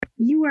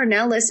You are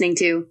now listening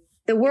to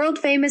the world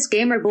famous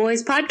Gamer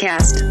Boyz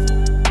podcast.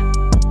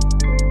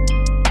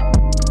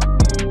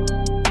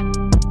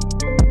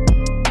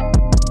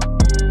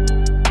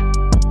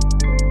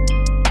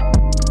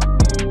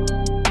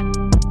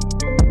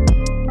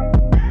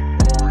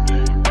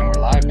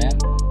 We're live, man.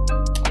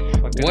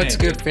 What's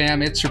good,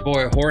 fam? It's your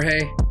boy Jorge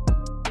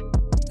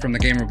from the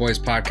Gamer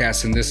Boyz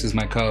podcast, and this is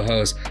my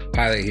co-host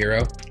Pilot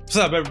Hero. What's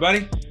up,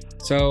 everybody?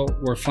 So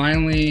we're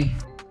finally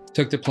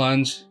took the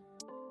plunge.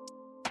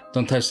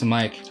 Don't touch the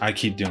mic. I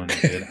keep doing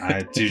it, dude.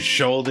 I do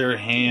shoulder,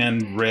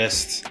 hand,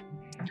 wrist.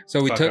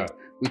 So we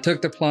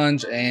took the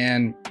plunge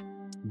and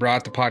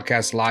brought the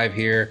podcast live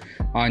here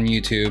on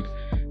YouTube.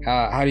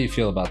 How do you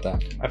feel about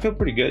that? I feel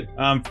pretty good.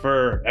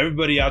 For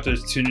everybody out there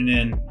that's tuning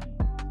in,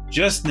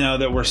 just know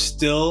that we're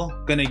still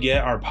gonna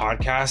get our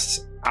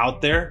podcasts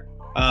out there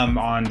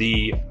on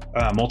the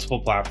multiple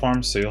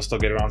platforms. So you'll still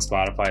get it on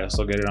Spotify. You'll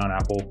still get it on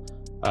Apple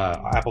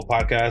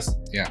Podcasts,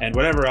 and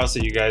whatever else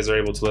that you guys are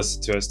able to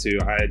listen to us to.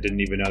 I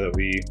didn't even know that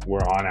we were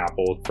on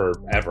Apple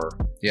forever.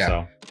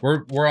 Yeah,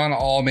 so we're on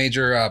all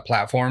major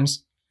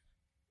platforms.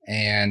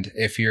 And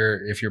if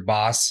your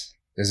boss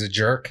is a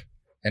jerk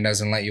and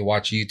doesn't let you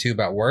watch YouTube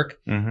at work,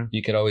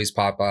 you could always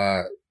pop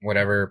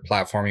whatever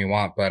platform you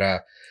want.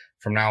 But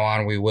from now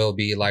on, we will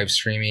be live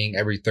streaming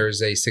every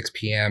Thursday, 6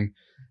 p.m.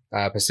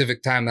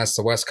 Pacific time. That's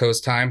the West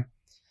Coast time.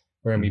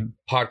 We're gonna be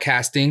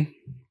podcasting,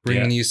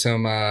 bringing you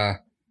some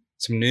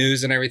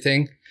news and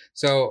everything.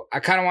 So I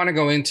kind of want to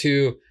go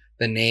into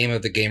the name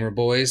of the Gamer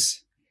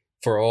Boyz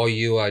for all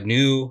you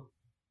new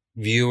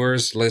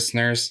viewers,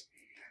 listeners.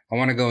 I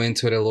want to go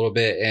into it a little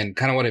bit and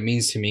kind of what it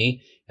means to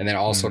me, and then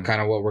also kind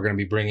of what we're going to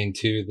be bringing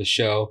to the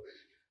show.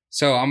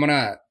 So I'm going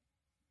to,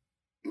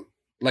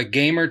 like,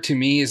 gamer to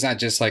me is not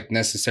just like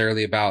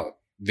necessarily about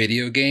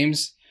video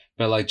games,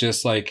 but like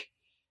just like,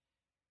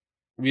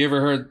 have you ever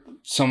heard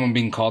someone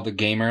being called a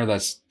gamer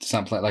that's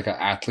something like an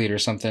athlete or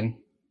something?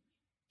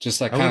 Just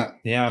like kind of,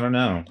 I don't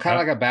know. Kind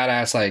of like a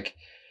badass,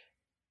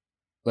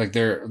 like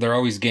they're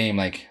always game.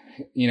 Like,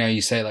 you know,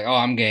 you say like, oh,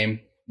 I'm game.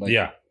 Like,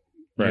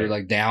 you're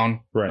like down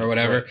or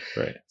whatever.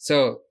 Right.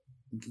 So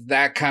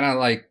that kind of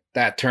like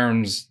that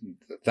terms,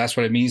 that's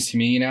what it means to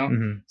me, you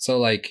know? So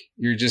like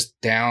you're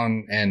just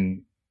down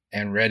and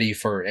ready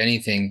for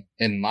anything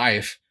in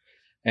life.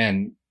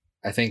 And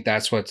I think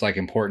that's what's like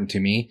important to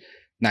me,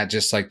 not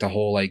just like the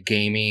whole like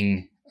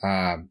gaming,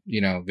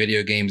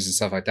 video games and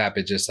stuff like that,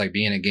 but just like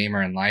being a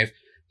gamer in life.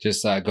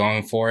 Just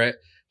going for it,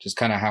 just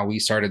kind of how we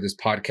started this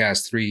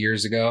podcast 3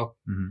 years ago.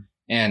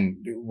 And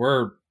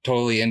we're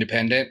totally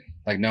independent.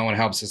 Like no one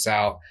helps us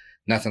out,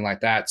 nothing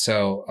like that.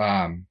 So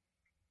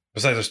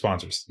besides our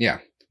sponsors. Yeah,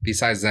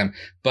 besides them.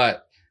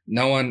 But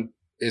no one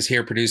is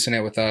here producing it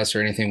with us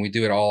or anything. We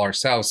do it all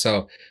ourselves.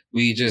 So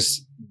we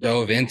just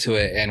dove into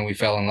it and we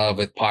fell in love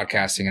with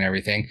podcasting and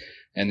everything.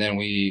 And then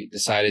we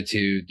decided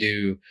to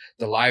do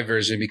the live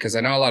version because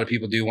I know a lot of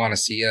people do want to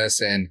see us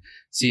and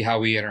see how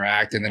we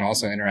interact, and then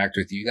also interact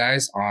with you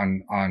guys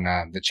on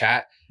the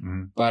chat.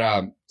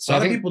 But so a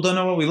lot of people don't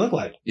know what we look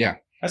like. Yeah,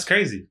 that's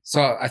crazy.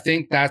 So I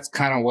think that's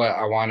kind of what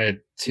I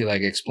wanted to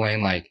like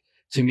explain. Like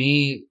to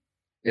me,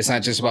 it's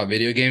not just about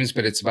video games,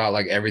 but it's about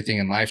like everything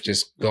in life,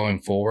 just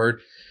going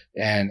forward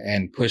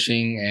and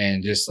pushing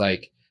and just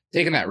like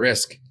taking that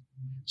risk.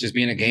 Just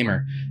being a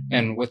gamer.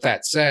 And with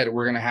that said,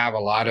 we're going to have a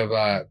lot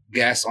of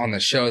guests on the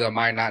show that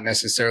might not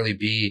necessarily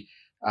be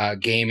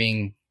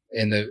gaming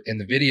in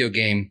the video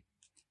game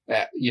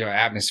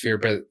atmosphere,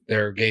 but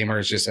they're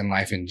gamers just in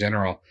life in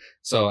general.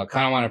 So I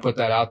kind of want to put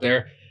that out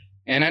there.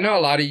 And I know a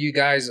lot of you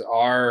guys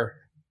are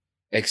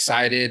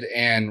excited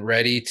and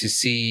ready to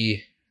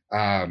see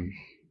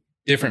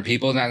different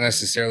people, not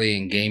necessarily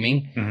in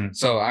gaming.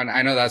 So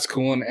I know that's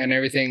cool and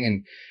everything.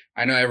 And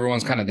I know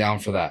everyone's kind of down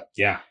for that.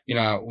 Yeah. You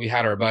know, we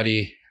had our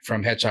buddy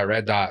from Headshot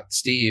Red Dot,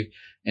 Steve,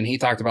 and he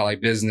talked about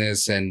like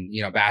business and,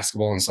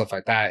 basketball and stuff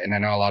like that. And I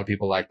know a lot of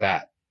people like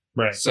that.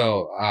 Right.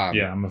 So,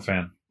 I'm a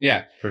fan.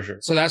 Yeah, for sure.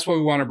 So that's what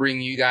we want to bring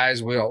you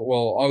guys. We'll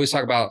always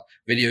talk about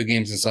video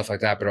games and stuff like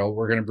that, but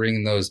we're going to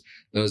bring those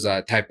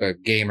type of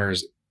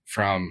gamers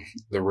from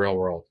the real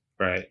world.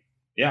 Right.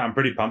 Yeah. I'm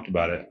pretty pumped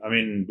about it. I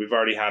mean, we've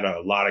already had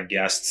a lot of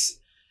guests.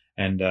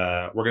 And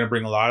we're going to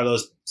bring a lot of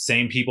those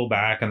same people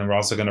back. And then we're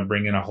also going to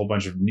bring in a whole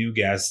bunch of new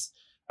guests.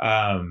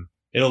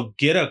 It'll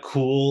get a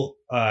cool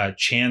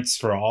chance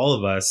for all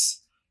of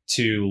us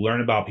to learn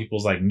about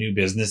people's like new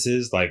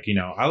businesses. Like,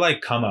 I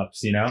like come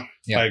ups,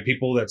 like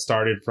people that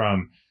started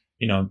from,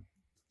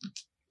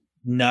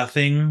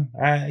 nothing,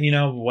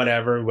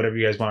 whatever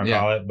you guys want to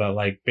call it. But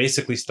like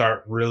basically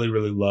start really,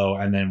 really low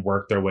and then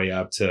work their way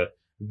up to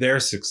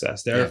their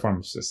success, their form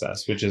of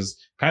success, which is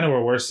kind of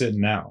where we're sitting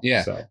now.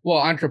 Yeah. So. Well,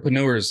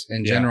 entrepreneurs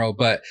in general,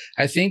 but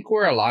I think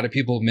where a lot of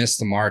people miss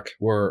the mark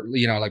were,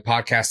 like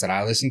podcasts that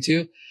I listen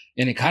to,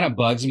 and it kind of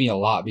bugs me a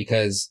lot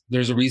because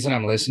there's a reason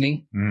I'm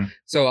listening.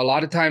 So a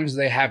lot of times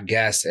they have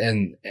guests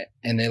and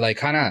they like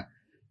kind of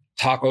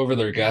talk over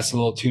their guests a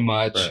little too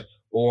much,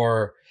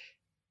 or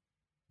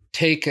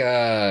take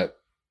a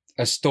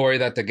story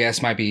that the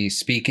guest might be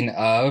speaking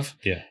of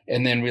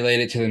and then relate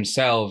it to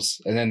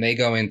themselves. And then they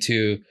go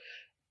into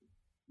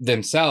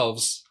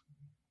themselves,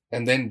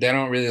 and then they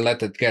don't really let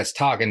the guests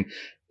talk. And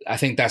I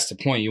think that's the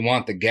point. You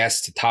want the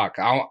guests to talk.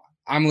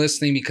 I'm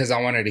listening because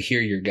I wanted to hear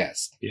your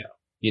guest. Yeah.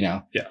 You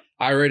know? Yeah.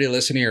 I already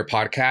listen to your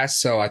podcast,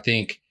 so I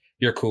think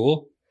you're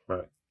cool.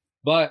 Right.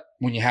 But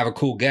when you have a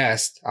cool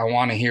guest, I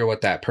want to hear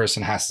what that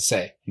person has to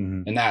say.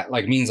 Mm-hmm. And that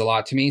like means a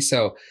lot to me.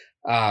 So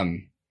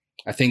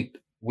I think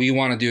we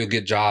want to do a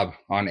good job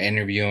on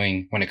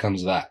interviewing when it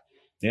comes to that.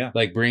 Yeah.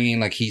 Like bringing,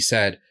 like he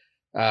said,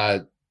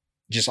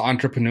 just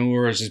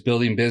entrepreneurs, just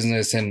building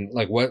business and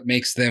like what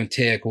makes them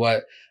tick,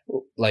 what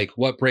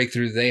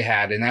breakthrough they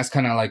had. And that's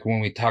kind of like when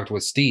we talked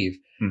with Steve,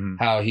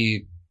 how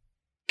he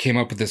came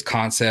up with this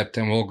concept,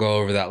 and we'll go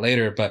over that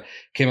later, but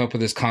came up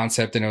with this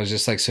concept and it was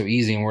just like so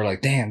easy. And we're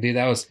like, damn, dude,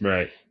 that was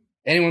right.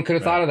 Anyone could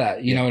have thought of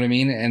that. You know what I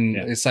mean? And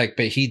it's like,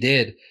 but he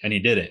did. And he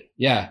did it.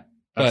 Yeah.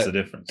 That's the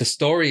difference. The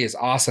story is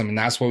awesome. And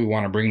that's what we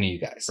want to bring to you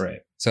guys. Right.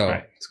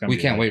 So we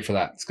can't wait for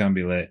that. It's going to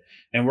be lit.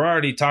 And we're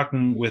already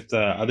talking with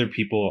other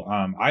people.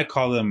 I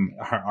call them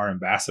our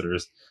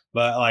ambassadors,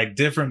 but like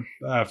different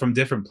from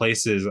different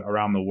places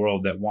around the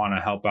world that want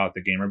to help out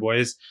the Gamer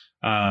Boys.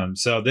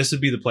 So this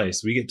would be the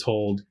place. We get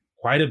told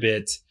quite a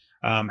bit.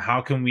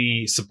 How can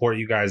we support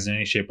you guys in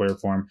any shape, way, or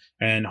form?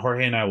 And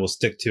Jorge and I will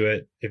stick to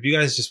it. If you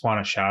guys just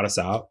want to shout us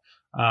out,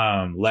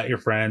 let your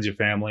friends, your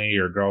family,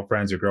 your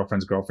girlfriends, your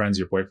boyfriends,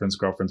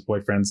 girlfriends,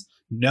 boyfriends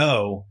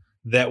know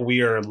that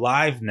we are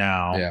live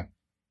now. Yeah.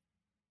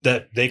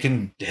 That they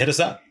can hit us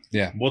up.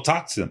 Yeah. We'll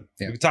talk to them.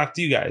 Yeah. We can talk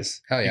to you guys.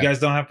 Hell yeah. You guys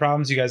don't have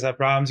problems. You guys have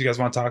problems. You guys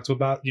want to talk to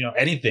about,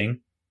 anything.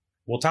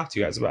 We'll talk to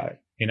you guys about it.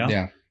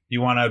 Yeah. You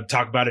want to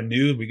talk about a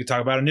nude? We could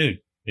talk about a nude.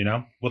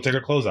 We'll take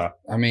our clothes off.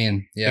 I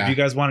mean, yeah. If you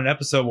guys want an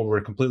episode where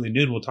we're completely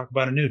nude, we'll talk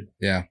about a nude.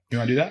 Yeah. You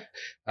want to do that?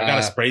 I got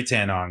a spray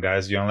tan on,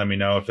 guys. You want to let me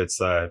know if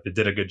if it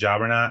did a good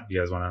job or not? You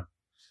guys want to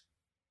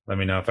let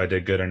me know if I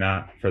did good or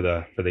not for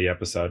the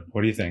episode?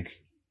 What do you think?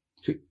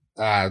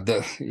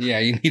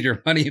 You need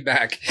your money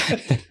back.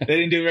 They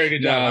didn't do a very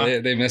good job.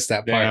 No, they missed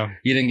that part. Damn.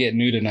 You didn't get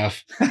nude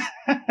enough.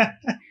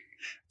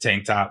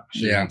 Tank top.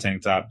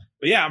 Tank top.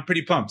 But yeah, I'm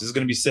pretty pumped. This is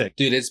going to be sick.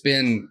 Dude, it's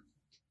been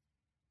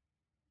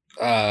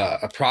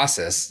a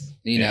process,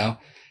 you know,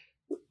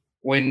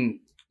 when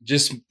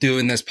just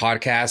doing this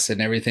podcast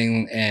and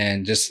everything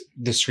and just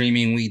the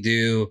streaming we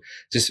do,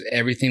 just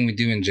everything we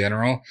do in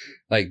general.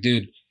 Like,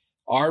 dude,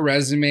 our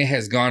resume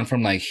has gone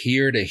from like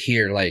here to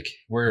here. Like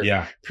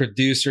we're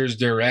producers,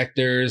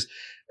 directors,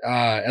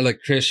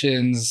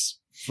 electricians,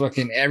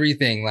 fucking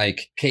everything,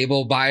 like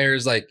cable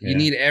buyers. Like you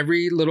need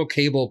every little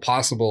cable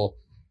possible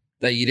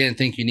that you didn't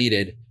think you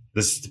needed.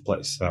 This is the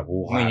place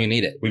when you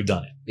need it. We've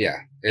done it. Yeah.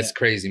 It's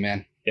crazy,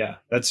 man. Yeah,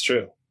 that's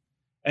true.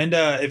 And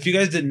if you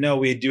guys didn't know,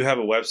 we do have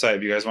a website.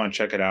 If you guys want to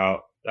check it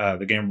out,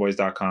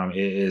 thegamerboys.com. It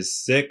is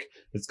sick.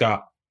 It's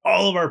got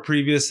all of our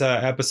previous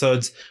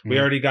episodes. We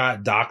already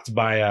got docked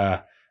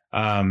by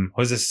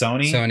was it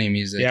Sony? Sony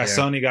Music. Yeah,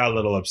 Sony got a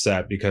little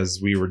upset because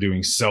we were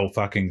doing so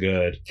fucking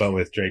good, but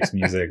with Drake's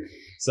music.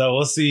 So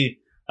we'll see.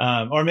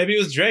 Or maybe it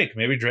was Drake.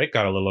 Maybe Drake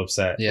got a little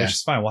upset, which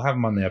is fine. We'll have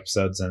him on the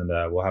episodes and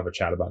we'll have a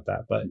chat about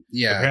that. But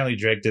apparently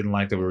Drake didn't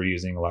like that we were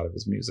using a lot of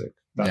his music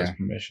without his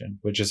permission,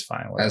 which is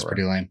fine. Whatever. That's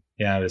pretty lame.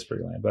 Yeah, it is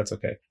pretty lame, but that's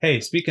okay.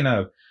 Hey, speaking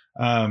of,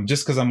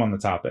 just because I'm on the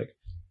topic,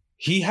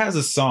 he has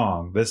a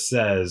song that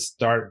says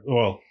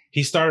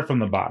he started from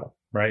the bottom,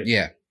 right?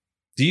 Yeah.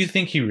 Do you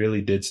think he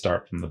really did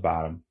start from the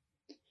bottom?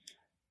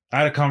 I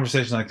had a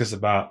conversation like this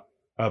about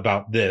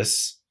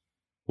this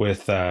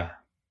with a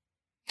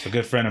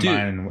good friend of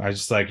mine, and I was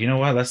just like, you know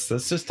what? Let's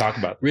just talk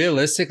about this.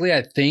 Realistically,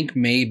 I think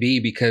maybe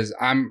because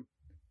I'm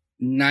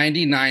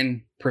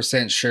 99%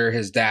 sure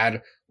his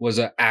dad was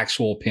an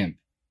actual pimp.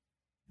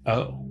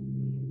 Oh.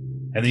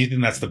 And then you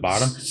think that's the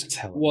bottom?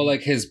 Well,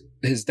 like his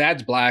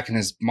dad's black and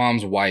his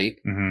mom's white.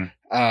 Mm-hmm.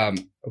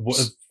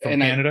 From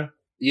Canada?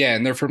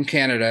 And they're from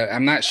Canada.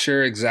 I'm not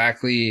sure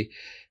exactly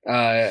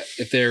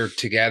if they're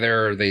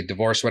together or they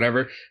divorced,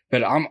 whatever.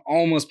 But I'm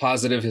almost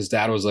positive his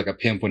dad was like a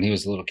pimp when he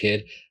was a little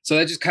kid. So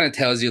that just kind of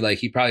tells you like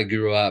he probably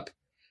grew up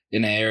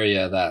in an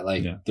area that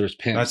like there's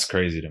pimps. That's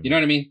crazy to me. You know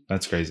what I mean?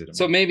 That's crazy to me.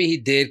 So maybe he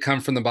did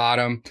come from the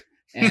bottom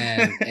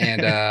and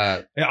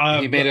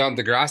he made it on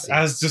Degrassi.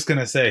 I was just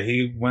gonna say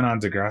he went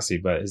on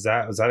Degrassi, but was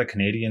that a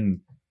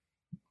Canadian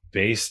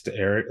based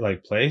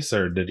place,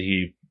 or did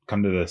he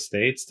come to the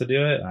States to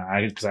do it?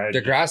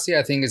 Degrassi,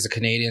 I think, is a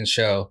Canadian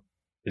show.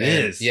 It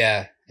is.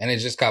 Yeah. And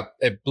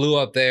it blew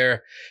up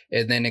there,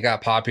 and then it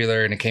got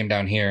popular and it came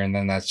down here, and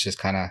then that's just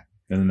kind of.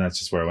 And then that's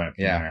just where it went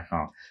from there.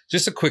 Oh.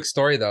 Just a quick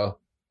story though.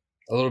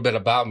 A little bit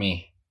about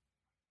me.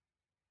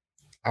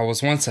 I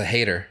was once a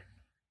hater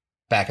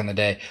back in the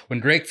day. When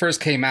Drake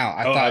first came out,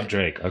 I thought of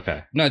Drake.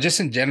 Okay. No,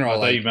 just in general.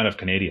 I thought you meant of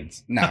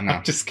Canadians. No.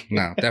 I'm just kidding.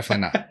 No,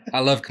 definitely not. I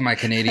love my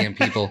Canadian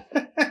people.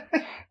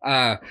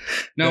 When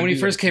he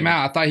first came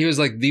out, I thought he was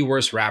like the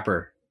worst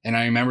rapper. And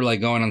I remember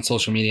like going on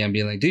social media and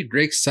being like, dude,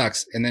 Drake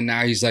sucks. And then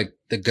now he's like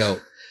the GOAT.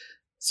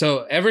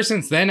 So ever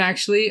since then,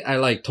 actually, I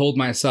like told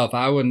myself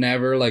I would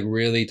never like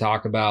really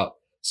talk about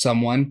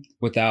someone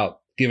without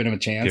giving him a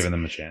chance. Giving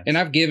them a chance. And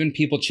I've given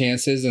people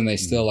chances and they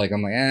still like,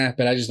 I'm like,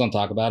 but I just don't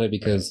talk about it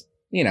because,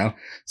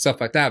 stuff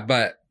like that.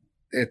 But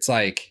it's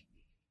like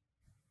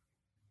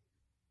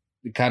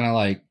kind of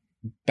like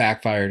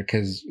backfired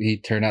because he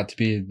turned out to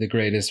be the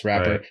greatest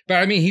rapper. Right. But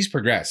I mean, he's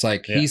progressed.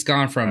 Like he's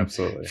gone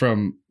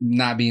from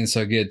not being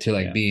so good to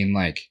like being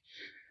like,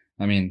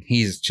 I mean,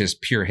 he's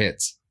just pure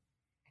hits.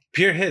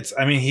 Pure hits.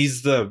 I mean,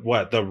 he's the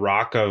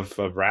rock of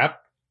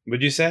rap,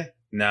 would you say?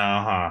 No,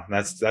 huh?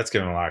 That's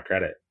giving a lot of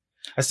credit.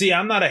 I see.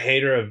 I'm not a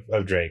hater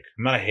of Drake.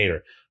 I'm not a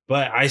hater,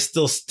 but I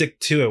still stick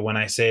to it when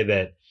I say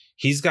that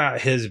he's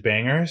got his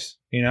bangers,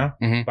 you know,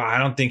 but I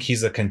don't think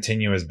he's a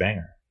continuous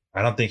banger.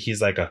 I don't think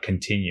he's like a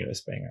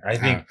continuous banger. I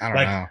think I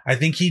don't know. I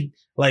think he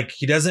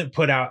doesn't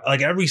put out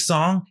like every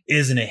song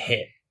isn't a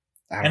hit.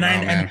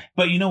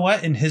 But you know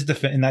what? In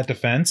that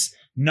defense,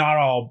 not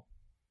all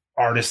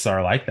artists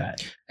are like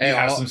that. He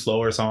has some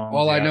slower songs.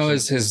 All I know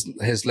is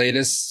his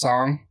latest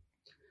song,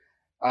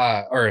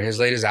 or his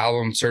latest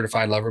album,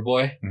 Certified Lover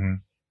Boy,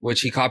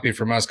 which he copied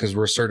from us because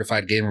we're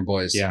certified gamer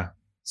boys. Yeah.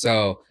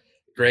 So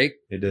great.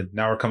 They did.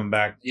 Now we're coming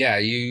back. Yeah,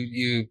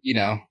 you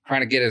know,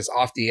 trying to get us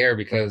off the air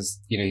because,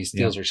 you know, he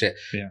steals your shit.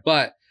 Yeah.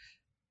 But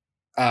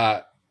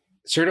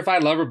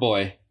Certified Lover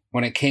Boy,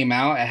 when it came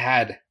out, it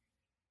had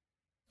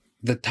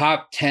the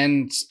top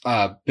 10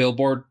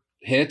 Billboard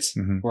hits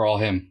were all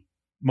him.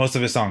 Most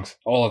of his songs.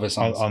 All of his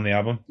songs. On the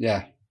album?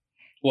 Yeah.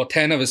 Well,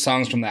 10 of his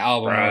songs from the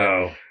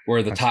album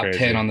were the top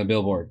 10 on the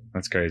Billboard.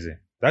 That's crazy.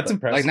 That's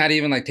impressive. Like not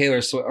even like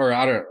Taylor Swift, or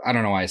I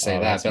don't know why I say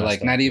that, but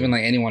like not even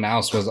like anyone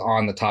else was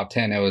on the top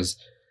 10. It was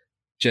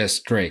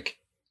just Drake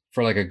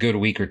for like a good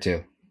week or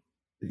two.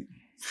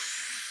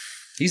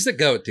 He's the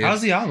GOAT, dude.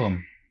 How's the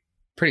album?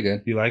 Pretty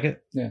good. You like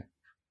it? Yeah.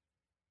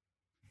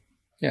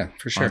 Yeah,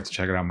 for sure. I'll have to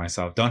check it out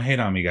myself. Don't hate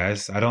on me,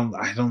 guys. I don't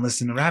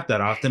listen to rap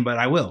that often, but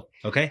I will.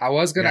 Okay. I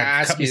was gonna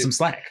ask cut me some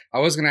slack. I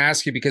was gonna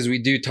ask you because we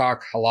do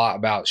talk a lot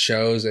about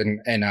shows and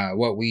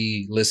what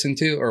we listen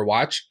to or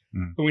watch,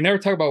 but we never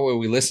talk about what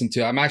we listen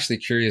to. I'm actually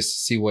curious to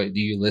see what do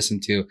you listen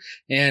to,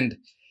 and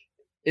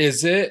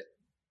is it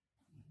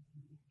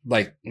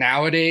like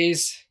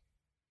nowadays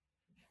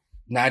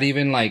not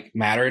even like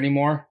matter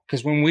anymore?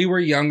 Because when we were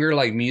younger,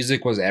 like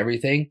music was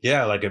everything.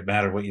 Yeah, like it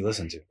mattered what you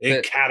listened to.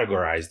 It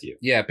categorized you.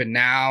 Yeah, but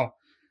now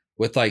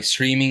with like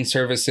streaming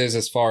services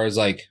as far as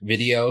like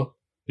video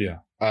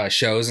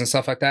shows and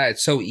stuff like that,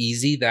 it's so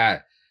easy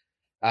that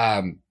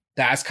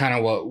that's kind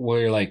of what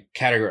we're like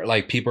category.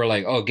 Like people are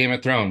like, oh, Game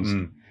of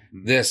Thrones,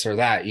 this or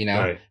that, you know.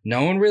 Right.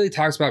 No one really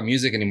talks about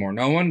music anymore.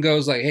 No one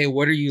goes like, hey,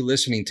 what are you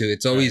listening to?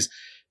 It's always,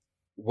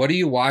 what are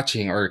you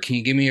watching? Or can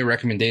you give me a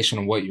recommendation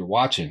on what you're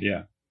watching?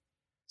 Yeah.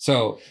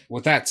 So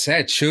with that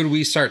said, should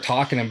we start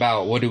talking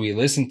about what do we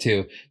listen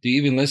to? Do you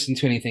even listen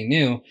to anything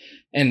new?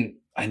 And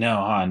I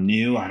know,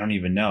 new, I don't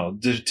even know.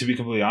 To be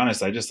completely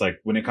honest, I just like,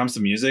 when it comes to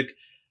music,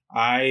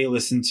 I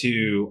listen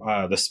to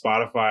the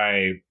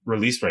Spotify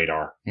release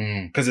radar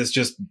because it's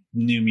just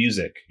new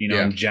music, you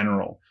know, in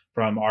general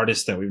from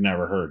artists that we've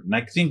never heard. And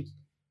I think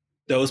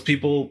those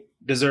people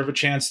deserve a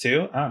chance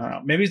too. I don't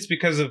know. Maybe it's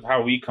because of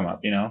how we come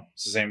up, you know,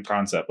 it's the same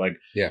concept. Like,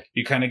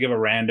 you kind of give a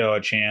rando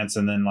a chance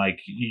and then like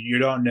you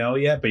don't know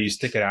yet, but you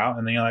stick it out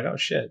and then you're like, oh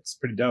shit, it's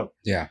pretty dope.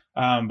 Yeah.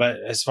 But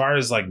as far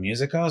as like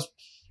music goes,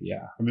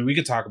 I mean, we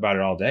could talk about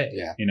it all day.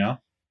 Yeah. You know,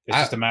 it's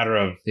just a matter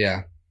of.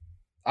 Yeah.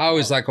 I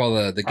always like all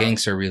the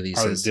gangster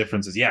releases. The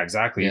differences. Yeah,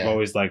 exactly. You've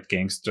always liked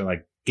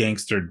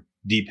gangster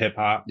deep hip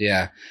hop.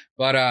 Yeah.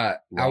 But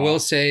I will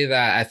say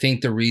that I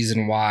think the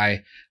reason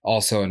why,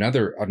 also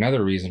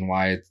another reason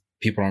why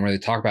people don't really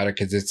talk about it,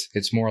 because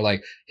it's more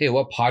like, hey,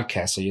 what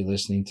podcasts are you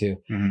listening to?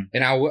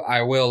 And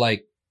I will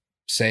like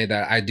say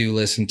that I do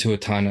listen to a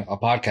ton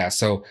of podcasts.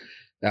 So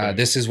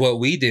this is what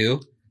we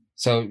do.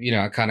 So, you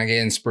know, I kind of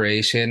get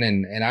inspiration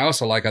and I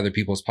also like other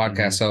people's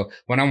podcasts. So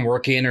when I'm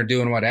working or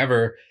doing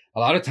whatever, a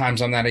lot of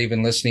times I'm not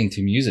even listening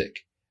to music.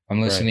 I'm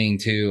listening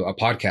to a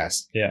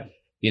podcast. Yeah.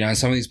 You know, and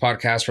some of these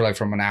podcasts are like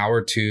from an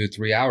hour to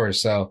 3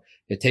 hours. So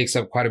it takes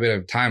up quite a bit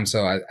of time.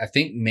 So I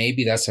think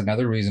maybe that's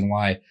another reason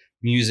why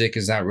music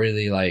is not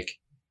really like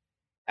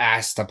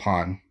asked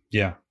upon.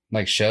 Yeah.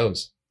 Like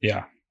shows.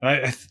 Yeah.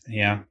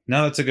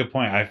 No, that's a good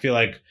point. I feel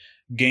like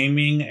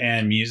gaming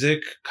and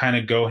music kind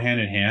of go hand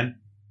in hand,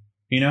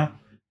 you know?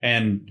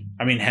 And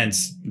I mean,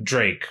 hence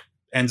Drake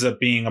ends up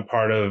being a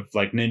part of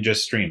like Ninja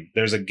Stream.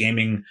 There's a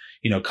gaming,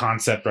 you know,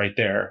 concept right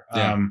there.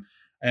 Yeah.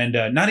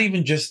 And not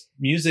even just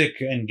music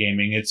and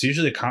gaming. It's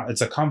usually it's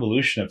a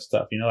convolution of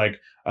stuff, you know, like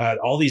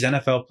all these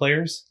NFL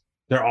players,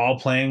 they're all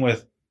playing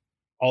with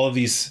all of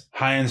these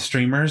high-end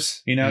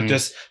streamers, you know,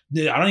 just,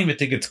 I don't even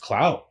think it's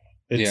clout.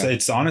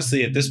 It's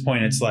honestly, at this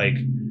point, it's like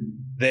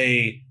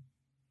they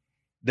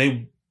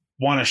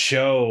want to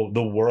show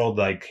the world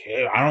like,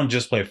 hey, I don't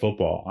just play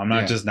football. I'm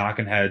not just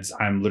knocking heads.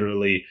 I'm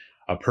literally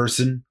a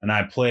person and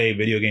I play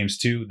video games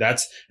too.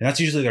 That's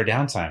usually their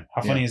downtime.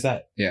 How funny is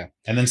that? Yeah.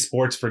 And then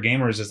sports for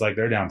gamers is like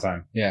their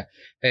downtime. Yeah.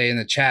 Hey, in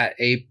the chat,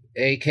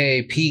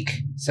 AK Peak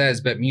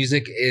says, but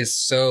music is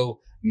so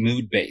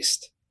mood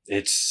based.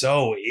 It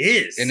so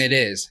is. And it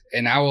is.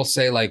 And I will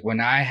say, like, when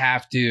I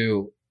have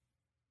to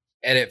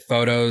edit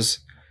photos,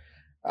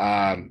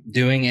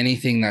 doing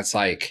anything that's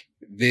like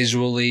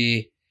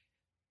visually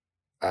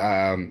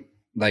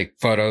like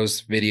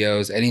photos,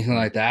 videos, anything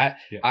like that,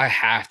 I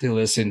have to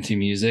listen to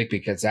music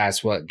because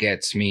that's what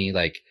gets me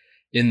like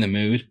in the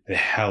mood. The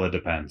hell it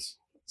depends.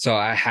 So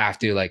I have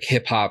to like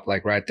hip hop,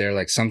 like right there,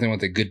 like something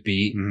with a good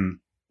beat. Mm-hmm.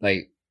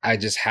 Like I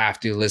just have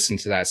to listen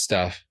to that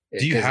stuff.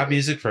 Do you have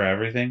music for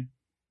everything?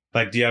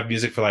 Like, do you have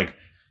music for like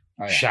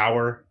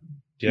shower?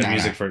 Do you have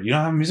music for, you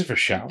don't have music for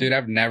shower? Dude,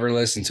 I've never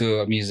listened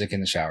to music in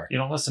the shower. You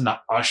don't listen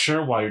to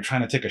Usher while you're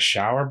trying to take a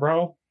shower,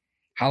 bro?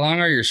 How long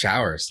are your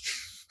showers?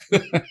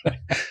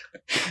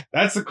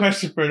 That's a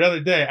question for another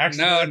day.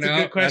 Actually, that's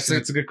a good question.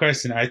 That's a good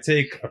question. I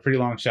take a pretty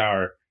long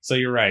shower. So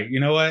you're right. You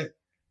know what?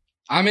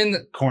 I'm in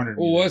the corner.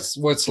 What's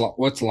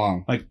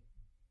long? Like,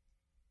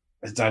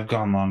 I've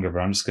gone longer, but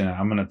I'm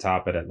going to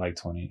top it at like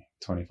 20,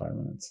 25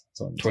 minutes.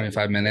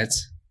 25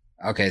 minutes?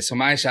 Okay. So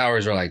my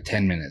showers are like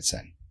 10 minutes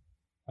then.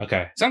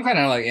 Okay. So I'm kind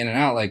of like in and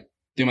out, like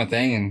do my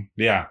thing. And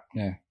yeah.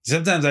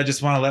 Sometimes I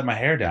just want to let my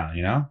hair down,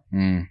 you know?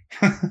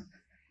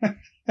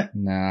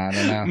 Nah, I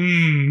don't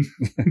know.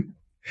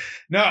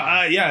 No,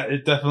 yeah,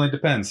 it definitely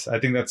depends. I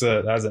think that's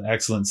an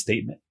excellent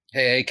statement.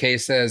 Hey, AK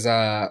says,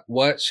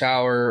 what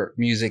shower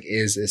music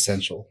is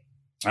essential?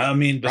 I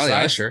mean,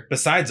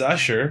 besides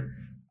Usher,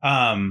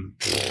 I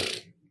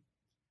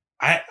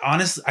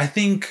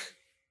think,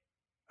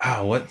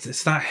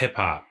 it's not hip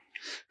hop.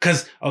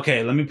 Cause,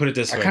 okay, let me put it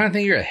this way. I kind of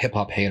think you're a hip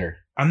hop hater.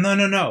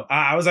 No.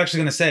 I was actually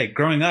going to say,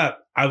 growing up,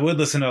 I would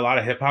listen to a lot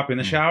of hip hop in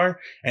the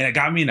shower, and it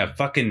got me in a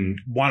fucking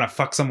want to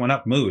fuck someone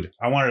up mood.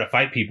 I wanted to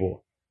fight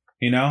people,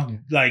 you know?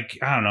 Like,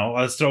 I don't know.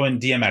 Let's throw in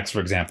DMX, for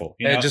example.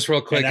 You know? Just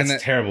real quick. And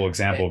that's a terrible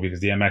example because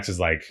DMX is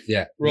like,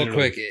 real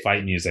quick,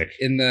 fight music.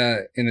 In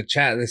the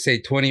chat, they say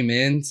 20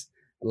 minutes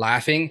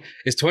laughing.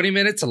 Is 20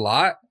 minutes a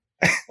lot?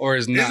 Or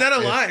is not? Is that a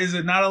lot? Is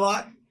it not a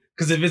lot?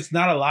 Because if it's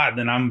not a lot,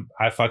 then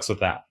I fucks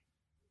with that.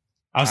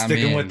 I'm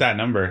sticking with that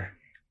number.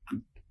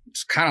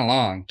 It's kind of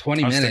long.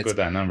 20 minutes. Stick with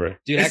that number.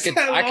 Dude, I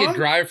could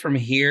drive from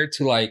here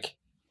to like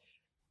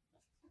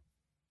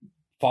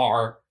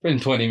far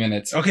in 20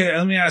 minutes. Okay,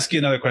 let me ask you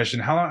another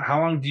question. How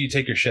long do you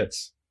take your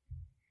shits?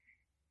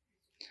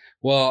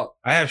 Well,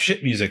 I have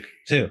shit music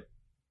too.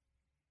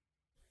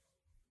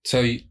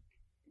 So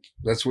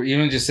that's where you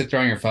don't just sit there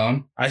on your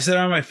phone? I sit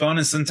on my phone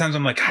and sometimes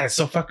I'm like, God, it's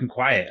so fucking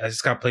quiet. I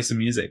just gotta play some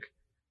music.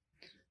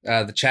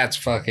 The chat's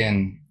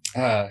fucking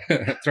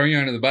throwing you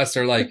under the bus.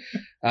 They're like,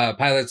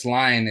 Pilot's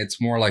line,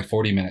 it's more like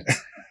 40 minutes.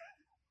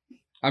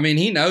 I mean,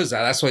 he knows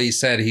that. That's what he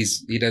said.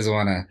 He doesn't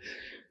want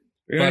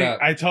to.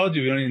 I told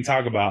you we don't even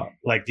talk about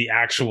like the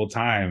actual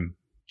time,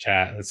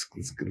 chat. Let's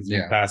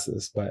move past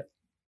this. But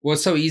well,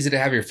 it's so easy to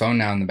have your phone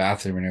now in the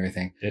bathroom and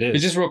everything. It is. But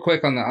just real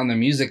quick on the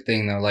music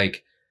thing though,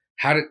 like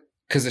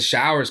because the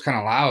shower is kind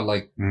of loud.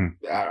 Like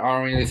I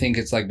don't really think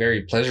it's like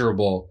very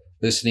pleasurable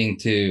listening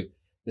to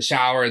the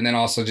shower and then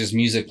also just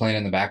music playing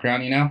in the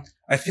background, you know?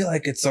 I feel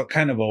like it's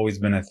kind of always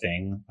been a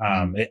thing.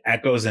 It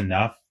echoes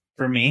enough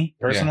for me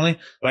personally.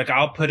 Yeah. Like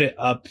I'll put it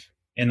up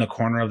in the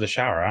corner of the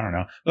shower. I don't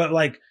know, but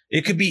like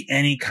it could be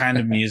any kind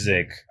of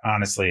music.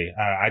 Honestly,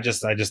 I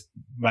just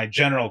my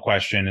general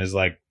question is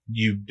like,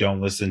 you don't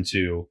listen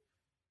to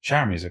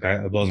shower music.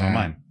 It blows my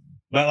mind.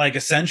 But like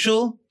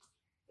essential,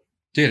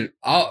 dude.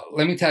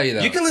 Let me tell you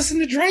though. You can listen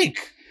to Drake.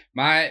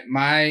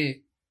 My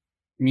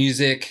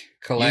music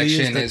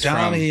collection is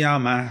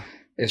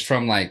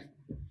from like.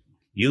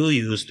 You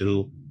used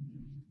to.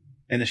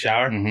 In the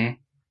shower? Mm-hmm.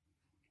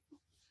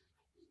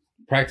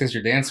 Practice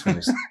your dance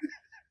moves.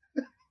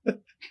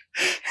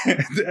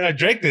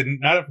 Drake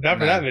didn't. Not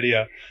for that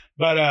video.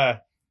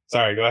 But,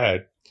 sorry, go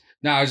ahead.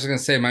 No, I was just going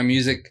to say my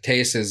music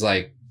taste is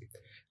like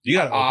you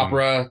got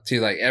opera to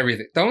like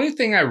everything. The only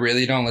thing I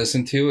really don't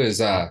listen to is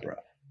opera.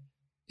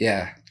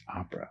 Yeah.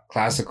 Opera.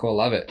 Classical.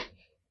 Love it.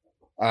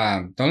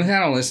 The only thing I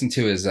don't listen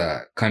to is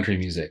country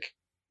music.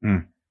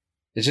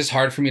 It's just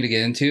hard for me to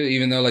get into,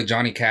 even though like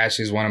Johnny Cash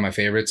is one of my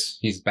favorites.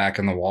 He's back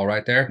on the wall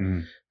right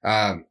there.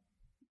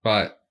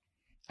 But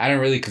I don't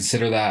really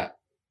consider that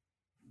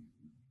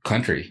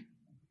country.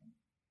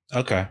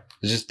 Okay.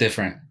 It's just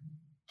different.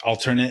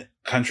 Alternate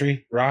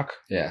country rock?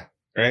 Yeah.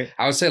 Right?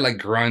 I would say like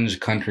grunge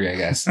country, I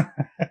guess.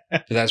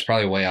 But that's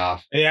probably way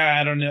off. Yeah,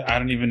 I don't know. I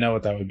don't even know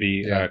what that would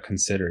be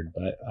considered.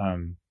 But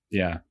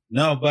yeah.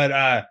 No,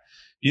 but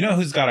you know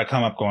who's got a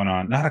come up going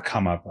on? Not a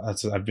come up.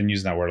 I've been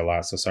using that word a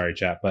lot, so sorry,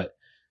 chat. But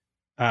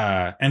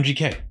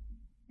MGK.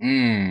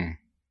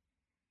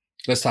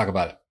 Let's talk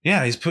about it.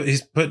 Yeah, he's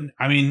putting.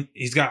 I mean,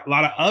 he's got a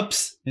lot of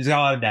ups. He's got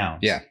a lot of downs.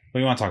 Yeah. What do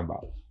you want to talk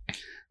about? It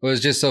was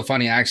just so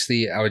funny.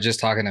 Actually, I was just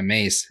talking to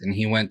Mace, and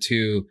he went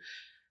to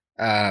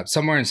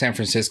somewhere in San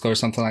Francisco or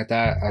something like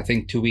that. I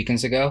think 2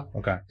 weekends ago.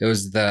 Okay. It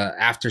was the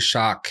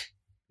Aftershock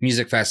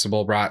Music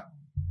Festival.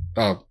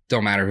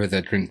 Don't matter who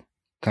the drink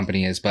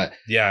company is, but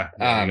yeah, you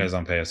guys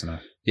don't pay us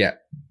enough. Yeah.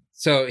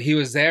 So he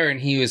was there and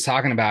he was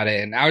talking about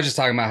it, and I was just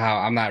talking about how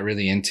I'm not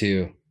really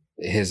into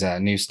his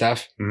new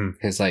stuff.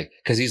 His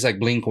because he's like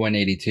Blink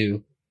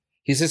 182.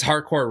 He's this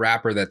hardcore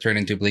rapper that turned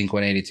into Blink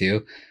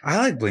 182. I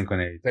like Blink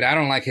 182, but I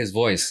don't like his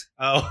voice.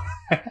 Oh,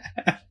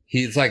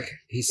 he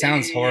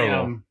sounds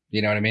horrible.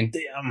 You know what I mean?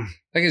 Damn.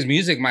 Like his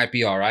music might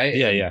be all right.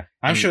 Yeah.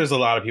 I'm sure there's a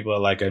lot of people that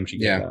like MGK.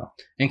 Yeah. Though.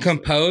 And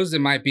composed, it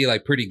might be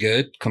like pretty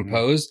good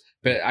composed,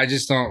 but I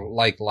just don't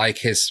like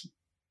his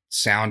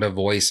sound of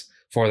voice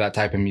for that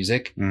type of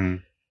music.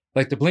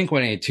 Like the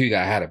Blink-182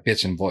 guy had a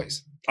bitchin'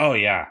 voice. Oh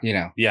yeah. You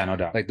know? Yeah, no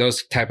doubt. Like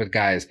those type of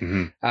guys.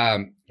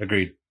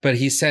 Agreed. But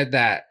he said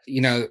that,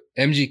 you know,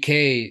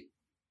 MGK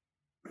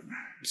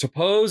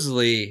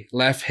supposedly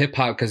left hip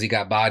hop because he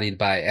got bodied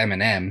by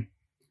Eminem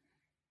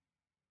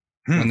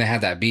when they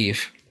had that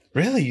beef.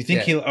 Really? You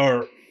think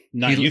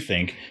you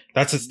think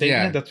that's a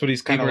statement? Yeah. That's what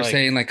he's kind of like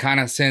saying, like, kind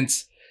of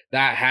since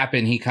that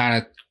happened, he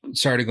kind of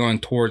started going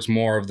towards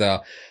more of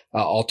the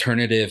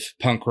alternative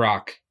punk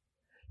rock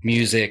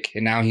music,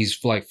 and now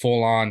he's like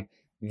full on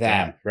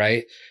that.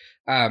 Right?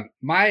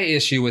 My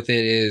issue with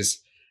it is,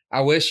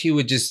 I wish he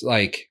would just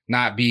like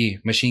not be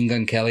Machine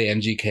Gun Kelly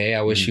MGK.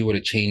 I wish he would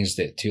have changed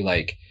it to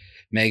like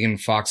Megan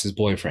Fox's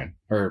boyfriend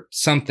or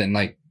something.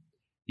 Like,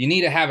 you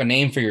need to have a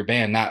name for your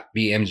band, not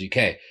be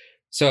MGK.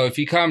 So if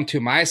you come to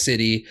my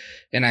city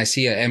and I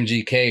see a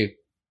MGK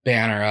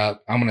banner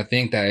up, I'm going to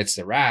think that it's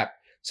the rap.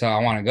 So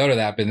I want to go to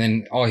that. But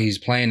then all he's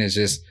playing is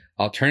just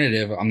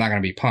alternative. I'm not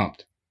going to be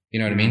pumped. You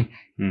know what I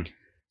mean?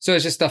 So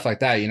it's just stuff like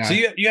that, you know? So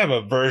you have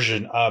a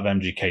version of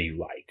MGK you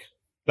like.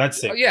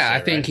 That's it. Yeah, I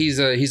think he's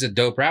a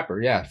dope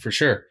rapper. Yeah, for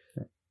sure.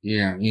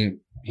 Yeah,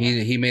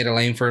 he made a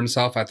lane for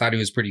himself. I thought he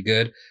was pretty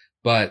good.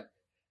 But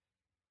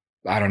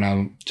I don't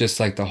know, just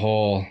like the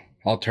whole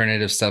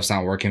alternative stuff's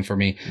not working for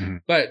me.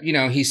 But you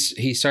know, he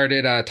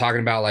started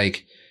talking about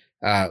like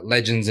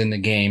legends in the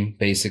game,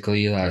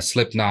 basically.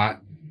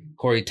 Slipknot,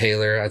 Corey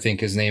Taylor, I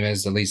think his name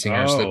is, the lead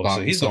singer of Slipknot.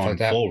 So he's going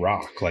like full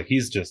rock. Like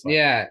he's just like,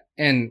 yeah.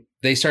 And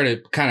they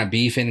started kind of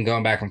beefing and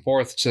going back and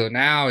forth. So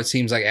now it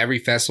seems like every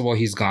festival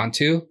he's gone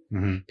to,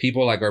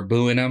 people like are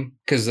booing him,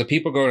 because the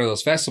people going to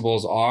those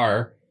festivals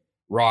are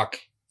rock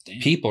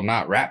people,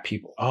 not rap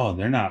people. Oh,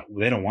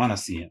 they don't want to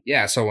see him.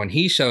 Yeah. So when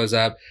he shows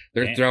up,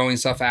 they're throwing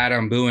stuff at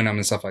him, booing him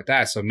and stuff like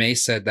that. So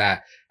Mace said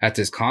that at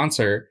this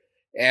concert,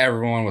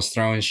 everyone was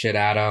throwing shit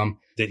at him,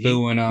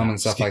 booing him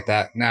and stuff like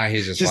that. Now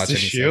he's just watching.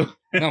 Shoe.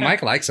 No,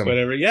 Mike likes him.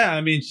 Whatever. Yeah.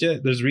 I mean,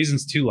 shit, there's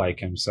reasons to like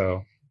him.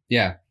 So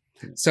yeah.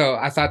 So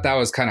I thought that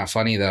was kind of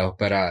funny though.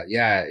 But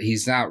yeah,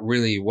 he's not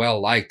really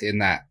well liked in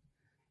that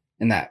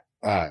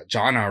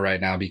genre right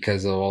now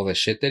because of all the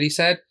shit that he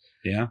said.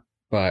 Yeah.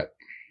 But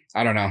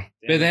I don't know.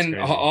 But then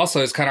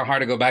also it's kind of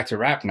hard to go back to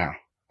rap now,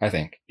 I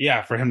think.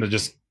 Yeah, for him to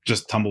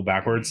just tumble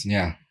backwards.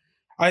 Yeah.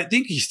 I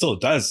think he still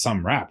does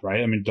some rap,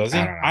 right? I mean, does he?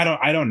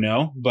 I don't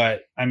know,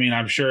 but I mean,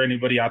 I'm sure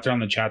anybody out there on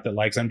the chat that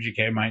likes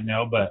MGK might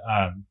know, but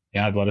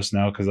yeah, let us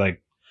know, because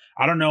like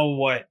I don't know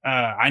what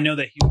I know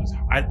that he was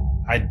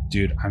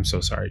dude, I'm so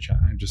sorry, chat.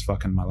 I'm just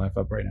fucking my life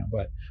up right now,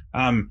 but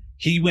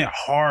he went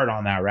hard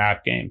on that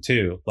rap game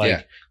too.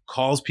 Like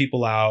calls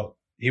people out.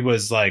 He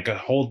was like a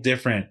whole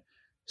different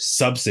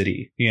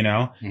subsidy, you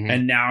know,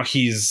 and now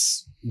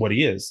he's what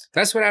he is.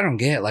 That's what I don't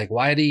get. Like,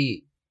 why did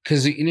he?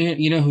 Because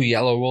you know who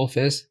Yellow Wolf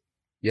is?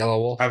 Yellow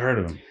Wolf. I've heard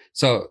of him.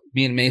 So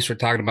me and Mace were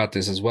talking about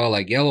this as well.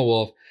 Like Yellow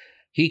Wolf,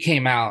 he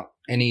came out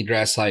and he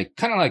dressed like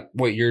kind of like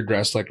what you're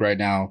dressed like right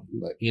now.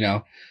 You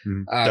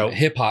know,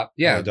 hip hop,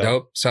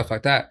 dope stuff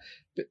like that.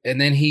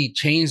 And then he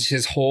changed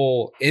his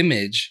whole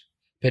image,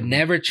 but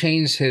never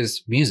changed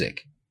his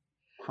music.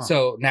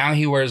 So now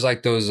he wears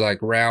like those like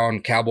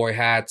round cowboy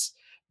hats,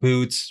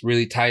 boots,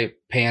 really tight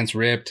pants,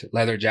 ripped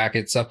leather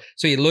jacket stuff.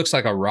 So he looks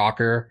like a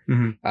rocker.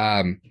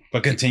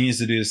 But continues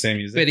to do the same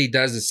music. But he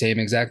does the same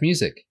exact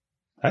music.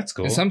 That's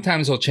cool. And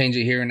sometimes he'll change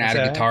it here and add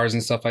guitars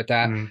and stuff like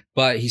that.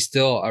 But he's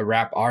still a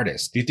rap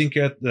artist. Do you think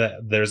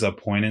there's a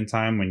point in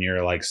time when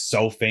you're like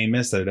so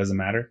famous that it doesn't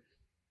matter?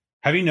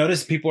 Have you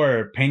noticed people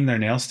are painting their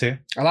nails too?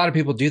 A lot of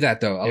people do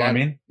that though.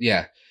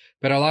 Yeah.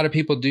 But a lot of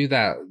people do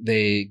that.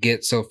 They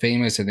get so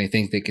famous and they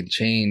think they can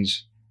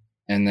change.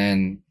 And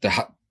then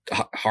the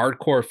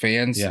hardcore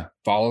fans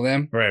follow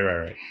them.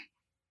 Right.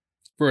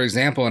 For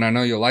example, and I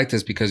know you'll like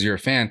this because you're a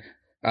fan,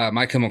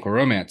 My Chemical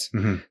Romance.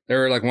 They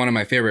were like one of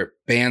my favorite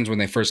bands when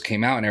they first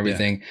came out and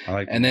everything. I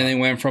like and then they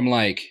went from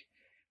like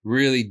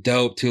really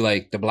dope to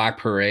like the Black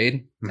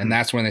Parade. And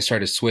that's when they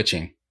started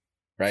switching.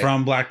 Right.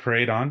 From Black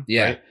Parade on?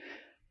 Yeah. Right?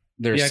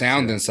 Their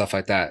sound and stuff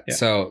like that. Yeah.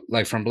 So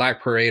like from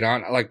Black Parade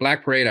on, like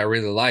Black Parade I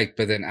really liked,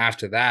 but then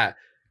after that,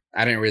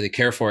 I didn't really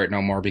care for it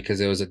no more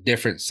because it was a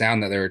different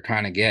sound that they were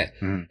trying to get.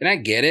 And I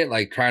get it,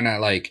 like trying to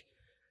like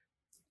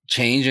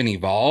change and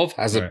evolve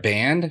as a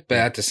band, but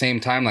at the same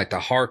time, like the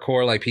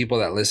hardcore, like people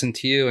that listen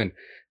to you, and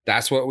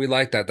that's what we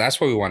like, that's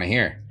what we want to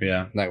hear.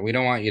 Yeah. Like we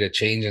don't want you to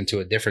change into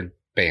a different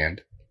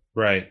band.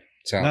 Right.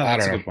 So no, I don't know.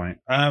 That's a good point.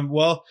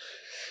 Well,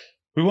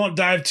 we won't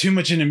dive too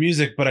much into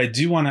music, but I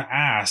do want to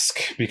ask,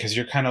 because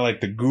you're kind of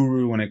like the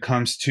guru when it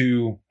comes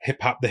to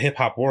the hip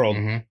hop world.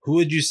 Who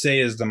would you say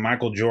is the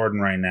Michael Jordan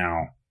right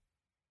now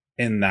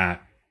in that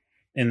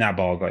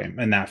ball game,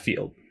 in that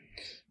field?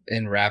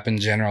 In rap in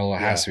general, it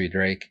has to be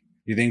Drake.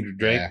 You think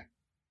Drake? Yeah.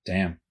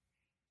 Damn.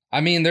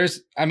 I mean,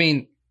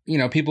 you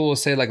know, people will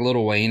say like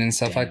Lil Wayne and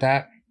stuff like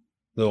that.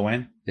 Lil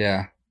Wayne?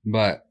 Yeah.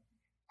 But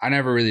I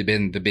never really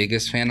been the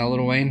biggest fan of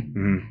Lil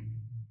Wayne.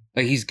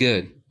 Like he's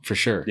good for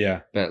sure.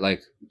 Yeah. But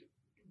like,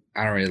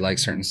 I don't really like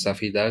certain stuff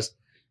he does.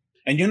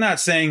 And you're not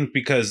saying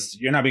because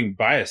you're not being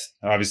biased.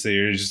 Obviously,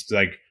 you're just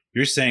like,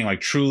 you're saying like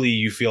truly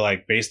you feel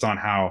like based on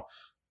how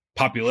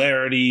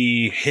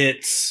popularity,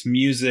 hits,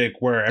 music,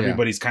 where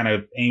everybody's kind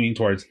of aiming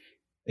towards,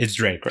 it's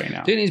Drake right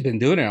now. Dude, he's been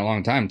doing it a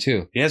long time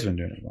too. He has been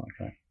doing it a long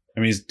time. I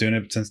mean, he's doing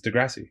it since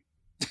Degrassi.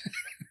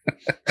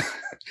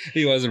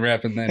 He wasn't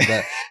rapping then,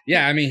 but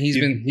yeah, I mean, he's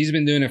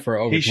been doing it for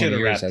over 20 years. He should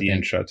have rapped the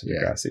intro to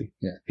Degrassi.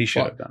 Yeah. He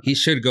should have done. He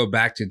should go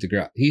back to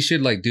Degrassi. He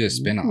should like do a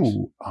spinoff.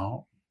 Ooh,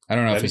 oh. I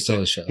don't know if it's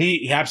still a show.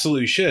 He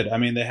absolutely should. I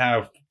mean, they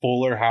have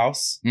Fuller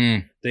House.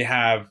 They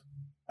have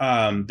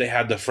they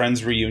had the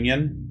Friends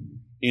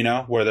reunion, you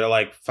know, where they're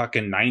like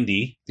fucking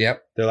 90.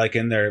 Yep. They're like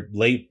in their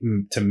late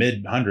to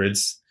mid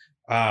hundreds.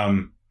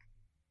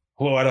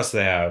 What else do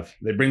they have?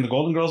 They bring the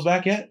Golden Girls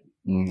back yet?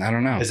 I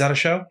don't know. Is that a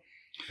show?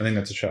 I think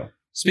that's a show.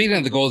 Speaking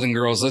of the Golden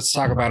Girls, let's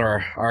talk about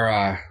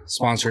our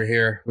sponsor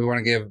here. We want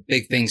to give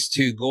big thanks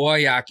to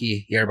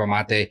Guayaki Yerba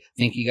Mate.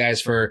 Thank you guys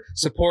for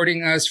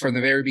supporting us from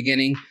the very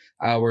beginning.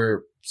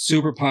 We're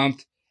super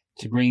pumped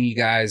to bring you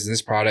guys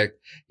this product.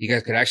 You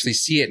guys could actually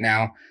see it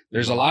now.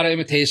 There's a lot of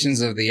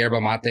imitations of the Yerba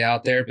Mate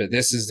out there, but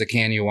this is the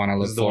can you want to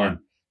look for.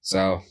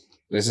 So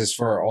this is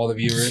for all the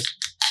viewers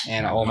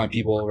and all my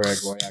people over at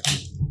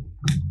Guayaki.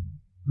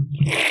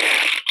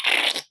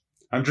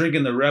 I'm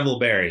drinking the Revel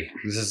Berry.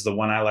 This is the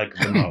one I like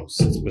the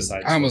most.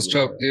 Besides, I almost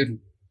choked, dude.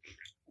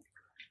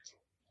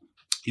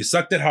 You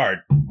sucked it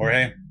hard,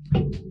 Jorge.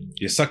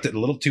 You sucked it a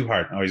little too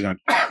hard. Oh, he's going.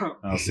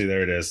 Oh, see,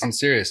 there it is. I'm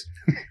serious.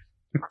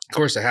 Of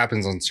course, it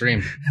happens on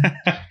stream.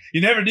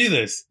 You never do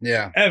this.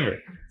 Yeah. Ever.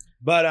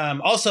 But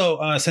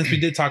also, since we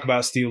did talk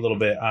about Steve a little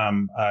bit,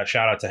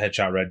 shout out to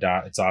Headshot Red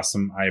Dot. It's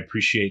awesome. I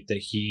appreciate that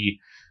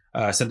he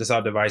sent us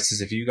out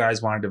devices. If you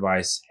guys want a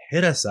device,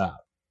 hit us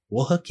up.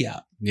 We'll hook you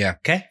up. Yeah.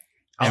 Okay.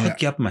 I'll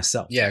hook you up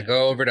myself. Yeah.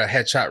 Go over to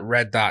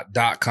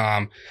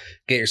headshotreddot.com.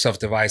 Get yourself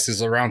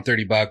devices around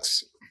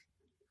 $30.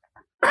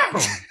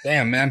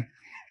 Damn, man.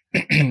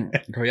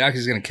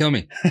 Koyaki's going to kill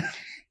me.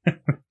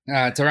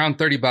 It's around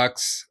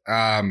 $30.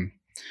 On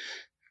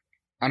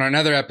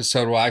another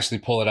episode, we'll actually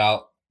pull it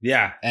out.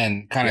 Yeah.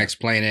 And kind of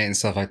explain it and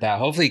stuff like that.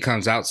 Hopefully he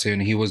comes out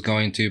soon. He was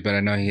going to, but I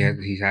know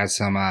he has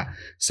some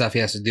stuff he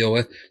has to deal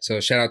with.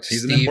 So shout out to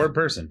Steve. He's an important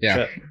person.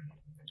 Yeah.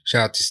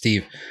 Shout out to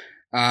Steve.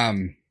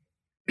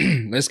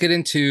 Let's get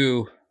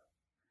into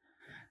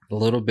a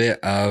little bit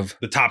of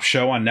the top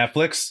show on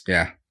Netflix.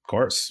 Yeah. Of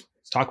course.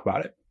 Let's talk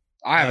about it.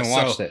 I haven't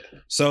watched it.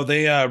 So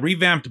they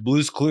revamped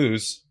Blue's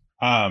Clues.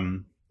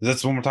 Is that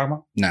the one we're talking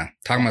about? No.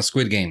 Talking about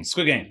Squid Games.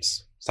 Squid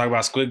Games. Let's talk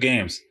about Squid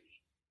Games.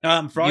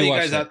 For all you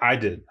guys out, I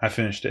did. I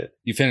finished it.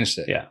 You finished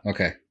it? Yeah.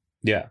 Okay.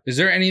 Yeah. Is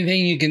there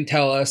anything you can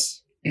tell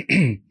us?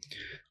 I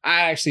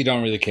actually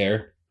don't really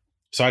care.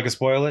 So I can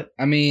spoil it?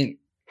 I mean,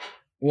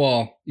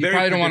 well, you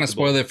probably don't want to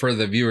spoil it for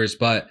the viewers,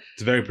 but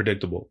it's very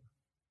predictable.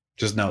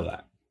 Just know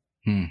that.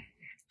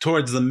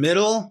 Towards the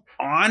middle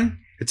on,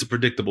 it's a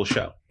predictable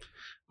show.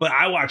 But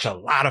I watch a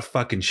lot of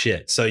fucking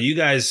shit. So you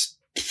guys,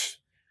 it's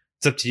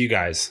up to you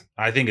guys.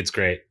 I think it's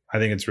great. I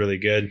think it's really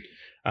good.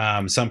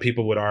 Some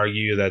people would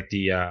argue that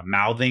the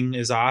mouthing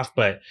is off,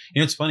 but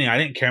you know, it's funny. I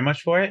didn't care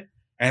much for it.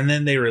 And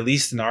then they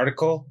released an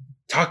article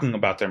talking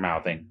about their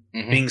mouthing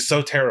being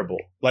so terrible.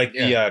 Like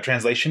the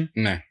translation.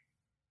 No.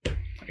 There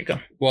you go.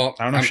 Well,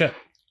 I don't know shit.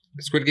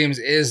 Squid Games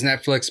is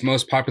Netflix's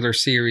most popular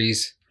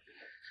series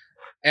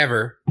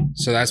ever.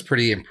 So that's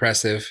pretty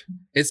impressive.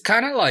 It's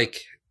kind of like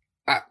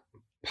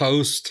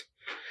post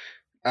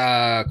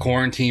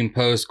quarantine,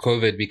 post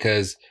COVID,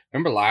 because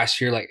remember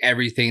last year, like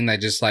everything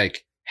that just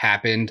like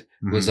happened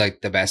was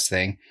like the best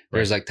thing.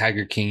 There's like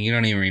Tiger King. You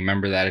don't even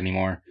remember that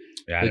anymore.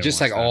 Yeah. But just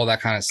like all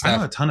that kind of stuff. I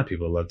know a ton of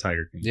people love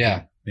Tiger King.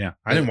 Yeah. Yeah.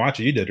 I didn't watch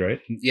it. You did, right?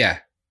 Yeah.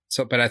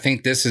 So, but I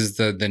think this is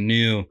the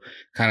new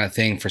kind of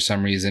thing for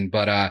some reason.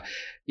 But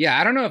yeah,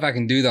 I don't know if I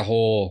can do the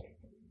whole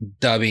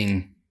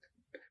dubbing.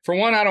 For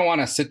one, I don't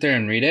want to sit there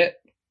and read it.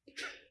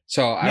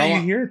 So I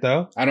don't hear it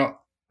though. I don't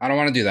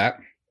want to do that.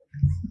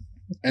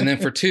 And then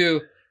for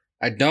two,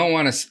 I don't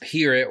want to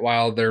hear it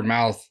while their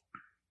mouth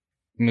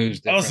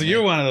moves. Oh, so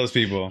you're one of those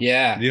people.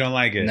 Yeah. You don't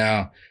like it.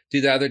 No.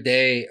 Dude, the other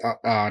day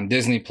on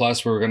Disney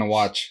Plus, we were going to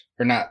watch,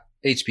 or not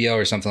HBO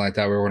or something like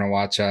that. We were going to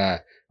watch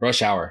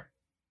Rush Hour.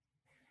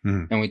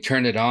 And we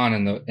turned it on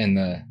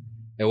and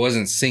it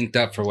wasn't synced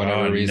up for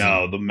whatever reason.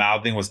 No, the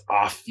mouthing was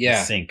off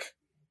sync.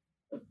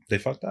 They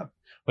fucked up.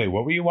 Wait,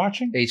 what were you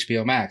watching?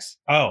 HBO Max.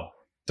 Oh,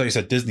 so you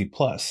said Disney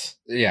Plus.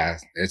 Yeah,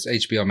 it's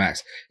HBO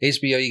Max.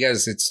 HBO, you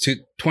guys, it's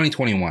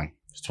 2021.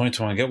 It's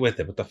 2020. Get with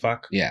it. What the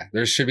fuck? Yeah,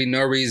 there should be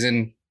no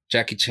reason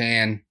Jackie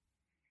Chan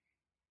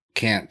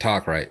can't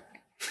talk right.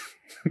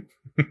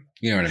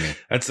 You know what I mean?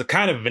 That's a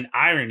kind of an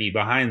irony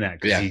behind that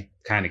because he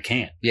kind of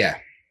can't. Yeah.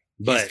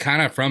 But he's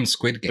kind of from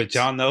Squid Games. But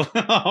y'all know,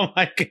 oh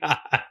my God.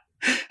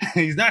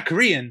 He's not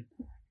Korean.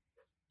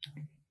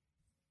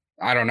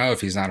 I don't know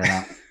if he's not or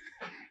not.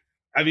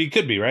 I mean, he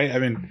could be, right? I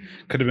mean,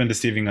 could have been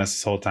deceiving us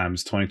this whole time.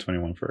 It's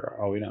 2021 for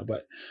all we know.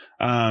 But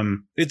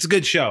it's a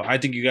good show. I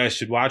think you guys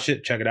should watch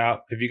it. Check it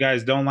out. If you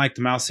guys don't like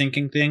the mouth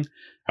syncing thing,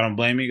 I don't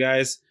blame you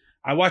guys.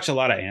 I watch a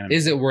lot of anime.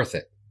 Is it worth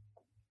it?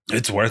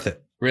 It's worth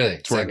it. Really?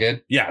 It's that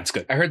good? Yeah, it's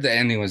good. I heard the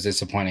ending was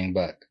disappointing,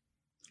 but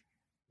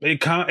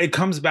it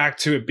comes back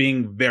to it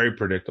being very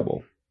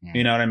predictable.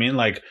 You know what I mean?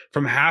 Like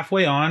from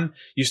halfway on,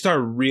 you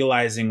start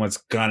realizing what's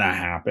gonna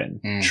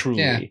happen.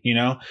 Truly, you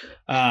know.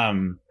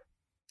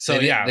 So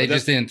they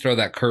just didn't throw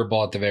that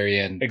curveball at the very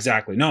end.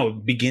 Exactly. No,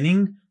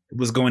 beginning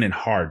was going in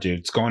hard, dude.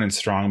 It's going in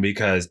strong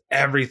because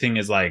everything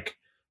is like,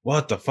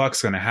 what the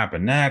fuck's gonna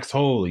happen next?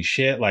 Holy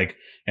shit! Like,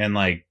 and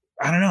like,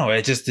 I don't know.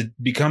 It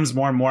becomes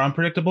more and more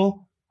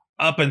unpredictable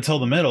up until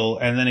the middle,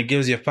 and then it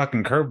gives you a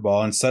fucking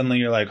curveball, and suddenly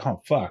you're like,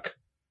 oh fuck,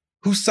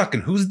 who's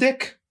sucking whose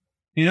dick?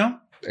 You know?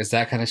 Is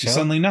that kind of show? You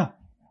suddenly know.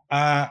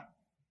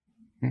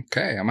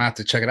 Okay, I'm gonna have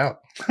to check it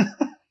out.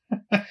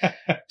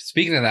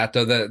 Speaking of that,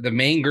 though, the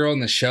main girl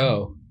in the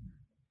show,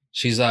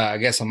 she's I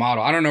guess a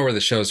model. I don't know where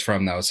the show's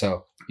from though.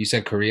 So you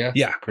said Korea?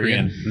 Yeah,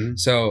 Korean. Mm-hmm.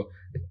 So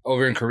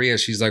over in Korea,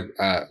 she's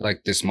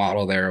like this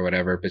model there or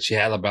whatever. But she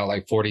had about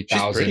like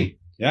 40,000.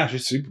 Yeah,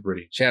 she's super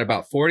pretty. She had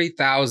about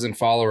 40,000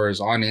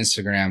 followers on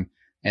Instagram,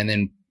 and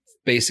then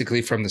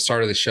basically from the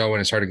start of the show when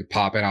it started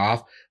popping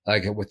off,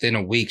 like within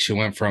a week, she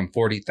went from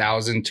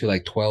 40,000 to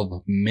like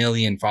 12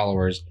 million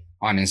followers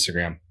on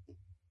Instagram.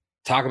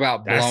 Talk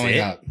about blowing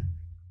up.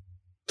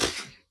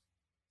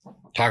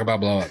 Talk about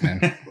blow up,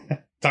 man.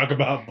 Talk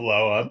about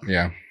blow up.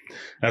 Yeah.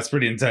 That's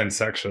pretty intense,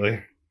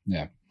 actually.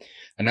 Yeah.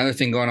 Another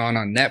thing going on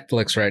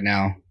Netflix right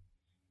now,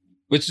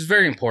 which is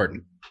very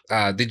important.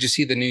 Did you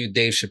see the new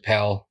Dave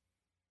Chappelle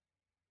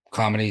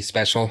comedy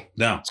special?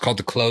 No. It's called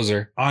The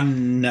Closer.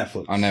 On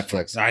Netflix. On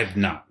Netflix. I have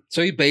not.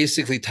 So he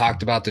basically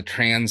talked about the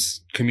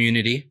trans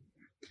community,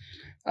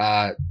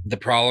 the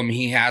problem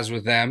he has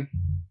with them,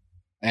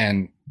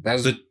 and that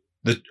was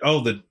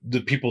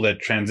the people that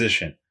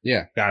transition.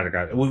 Yeah, got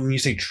it. When you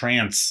say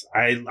trans,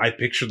 I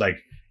pictured like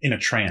in a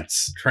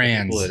trance.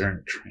 Trans. People that are in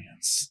a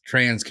trance.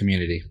 Trans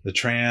community. The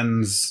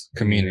trans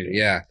community.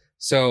 Yeah.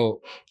 So,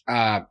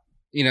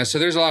 so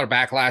there's a lot of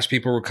backlash.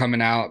 People were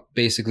coming out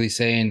basically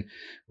saying,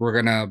 we're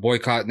going to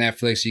boycott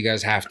Netflix. You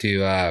guys have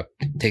to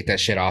take that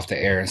shit off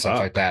the air and stuff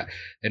like that.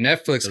 And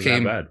Netflix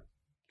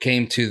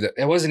came to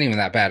it wasn't even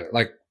that bad.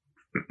 Like,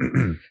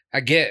 I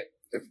get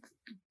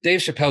Dave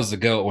Chappelle's the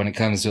GOAT when it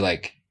comes to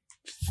like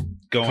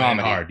going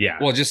comedy. Hard. Yeah.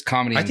 Well, just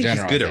comedy in general.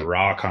 I think he's good at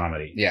raw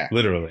comedy. Yeah.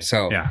 Literally.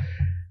 So,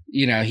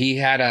 he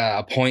had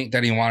a point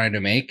that he wanted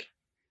to make,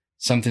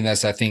 something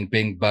that's, I think,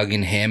 been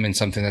bugging him and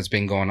something that's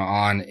been going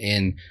on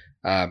in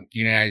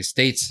United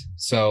States.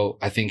 So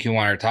I think he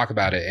wanted to talk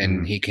about it,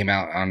 and he came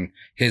out on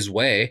his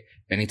way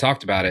and he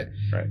talked about it.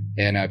 Right.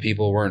 And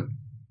people weren't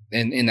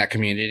in that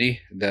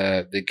community,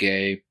 the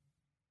gay,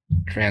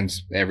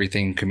 trans,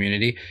 everything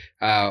community,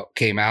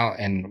 came out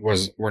and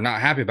were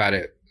not happy about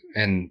it.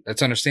 And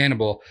that's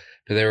understandable,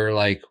 but they were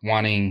like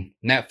wanting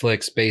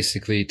Netflix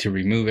basically to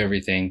remove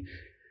everything.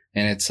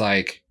 And it's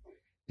like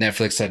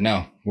Netflix said,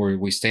 no,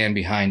 we stand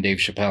behind Dave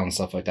Chappelle and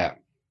stuff like that.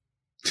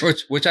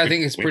 Which I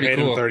think is pretty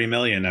cool. We paid him $30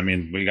 million. I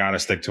mean, we got to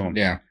stick to him.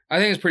 Yeah. I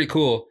think it's pretty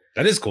cool.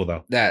 That is cool,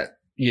 though. That,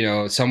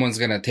 someone's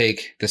going to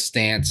take the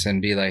stance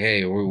and be like,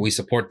 hey, we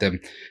support them.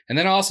 And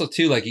then also,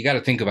 too, like, you got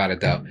to think about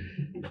it, though.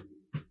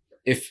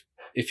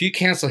 If you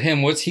cancel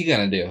him, what's he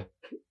going to do?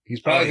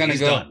 He's probably going to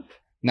go. Done.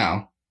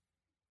 No.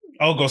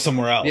 Oh, go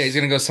somewhere else. Yeah, he's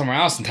going to go somewhere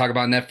else and talk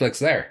about Netflix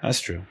there.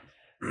 That's true.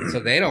 So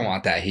they don't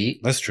want that heat.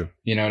 That's true.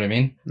 You know what I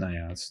mean? No,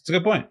 yeah, it's a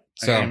good point.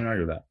 I can't even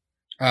argue with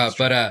that.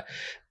 But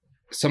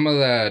some of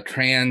the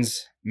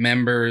trans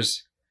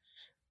members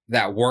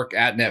that work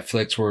at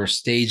Netflix were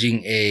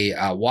staging a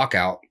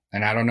walkout.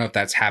 And I don't know if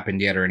that's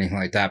happened yet or anything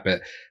like that,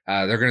 but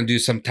they're going to do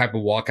some type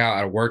of walkout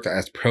at work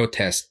as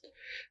protest.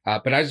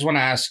 But I just want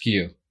to ask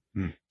you,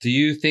 do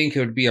you think it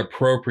would be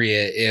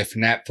appropriate if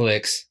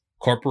Netflix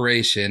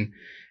Corporation,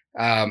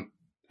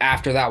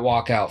 after that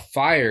walkout,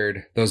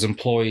 fired those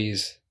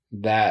employees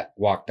that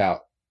walked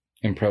out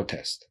in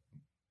protest?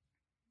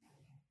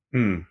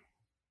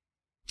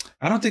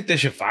 I don't think they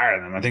should fire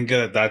them. I think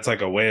that's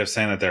like a way of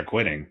saying that they're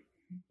quitting.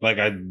 Like,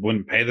 I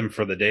wouldn't pay them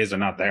for the days they're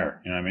not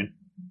there. You know what I mean?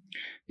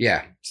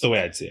 Yeah. It's the way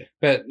I'd see it.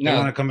 But no. If they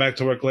want to come back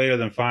to work later,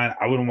 then fine.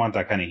 I wouldn't want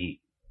that kind of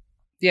heat.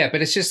 Yeah,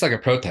 but it's just like a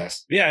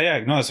protest. Yeah.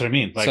 No, that's what I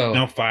mean. Like,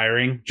 no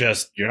firing.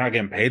 Just, you're not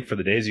getting paid for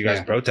the days you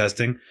guys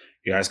protesting.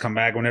 You guys come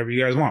back whenever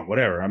you guys want.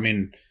 Whatever. I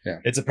mean,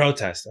 it's a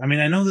protest. I mean,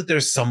 I know that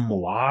there's some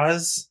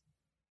laws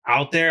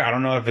out there. I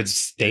don't know if it's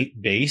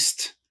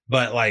state-based,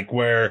 but like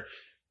where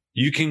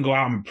you can go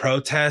out and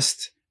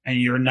protest and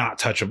you're not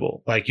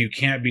touchable. Like, you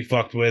can't be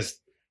fucked with.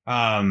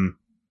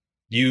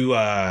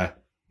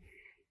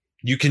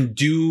 You can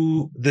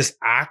do this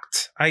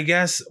act, I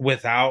guess,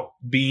 without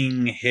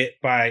being hit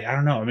by, I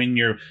don't know. I mean,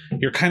 you're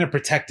kind of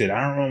protected.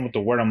 I don't know what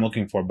the word I'm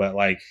looking for, but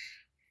like,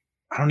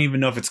 I don't even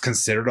know if it's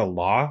considered a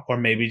law or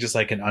maybe just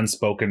like an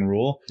unspoken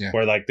rule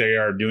where like they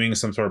are doing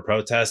some sort of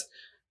protest.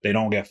 They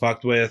don't get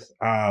fucked with.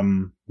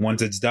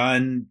 Once it's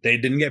done, they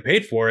didn't get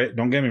paid for it.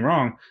 Don't get me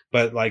wrong,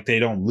 but like they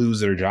don't lose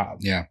their job.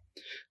 Yeah.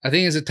 I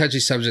think it's a touchy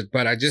subject,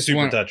 but I just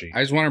want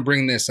to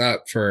bring this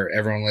up for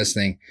everyone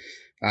listening.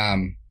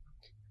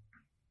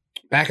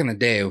 back in the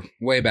day,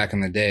 way back in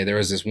the day, there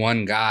was this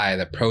one guy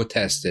that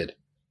protested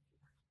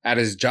at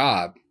his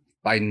job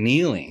by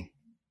kneeling.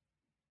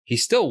 He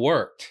still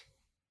worked,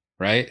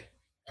 right?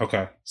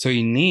 Okay. So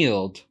he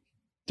kneeled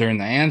during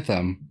the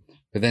anthem,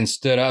 but then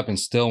stood up and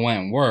still went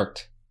and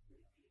worked.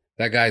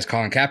 That guy's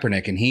Colin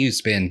Kaepernick, and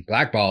he's been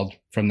blackballed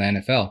from the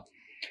NFL.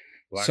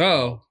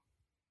 So,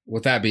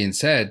 with that being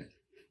said,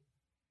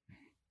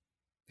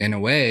 in a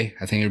way,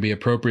 I think it would be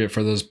appropriate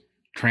for those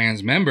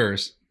trans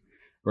members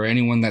or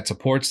anyone that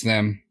supports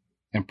them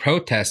and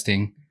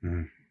protesting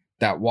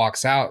that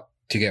walks out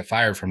to get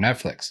fired from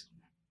Netflix.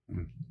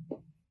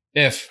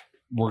 If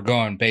we're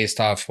going based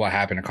off what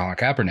happened to Colin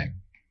Kaepernick.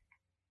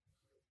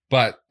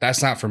 But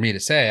that's not for me to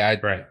say.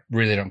 I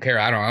really don't care.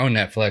 I don't own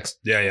Netflix.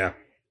 Yeah.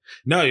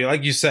 No,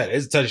 like you said,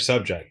 it's a touchy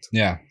subject.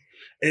 Yeah.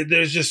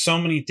 There's just so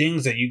many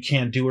things that you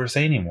can't do or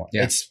say anymore.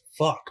 Yeah. It's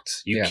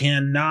fucked. You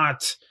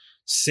cannot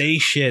say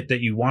shit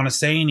that you want to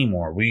say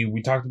anymore.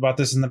 We talked about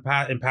this in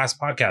past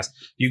podcasts.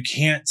 You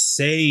can't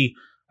say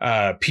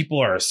people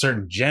are a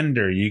certain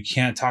gender. You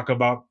can't talk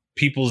about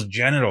people's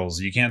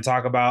genitals. You can't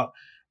talk about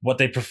what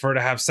they prefer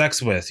to have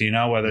sex with, you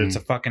know, whether it's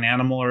a fucking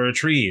animal or a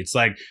tree. It's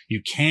like, you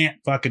can't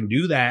fucking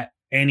do that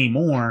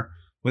anymore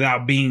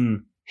without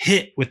being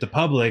hit with the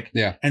public.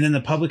 Yeah. And then the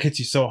public hits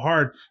you so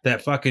hard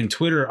that fucking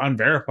Twitter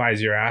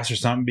unverifies your ass or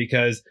something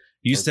because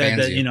you said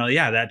that, you know,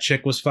 that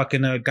chick was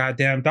fucking a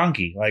goddamn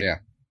donkey. Like,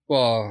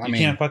 well, I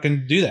mean, you can't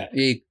fucking do that.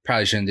 You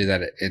probably shouldn't do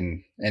that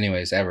in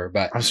anyways ever,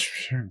 but I'm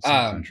sure in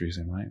some countries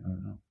they might. I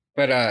don't know.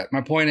 But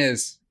my point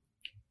is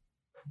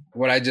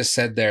what I just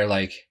said there,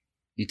 like,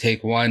 you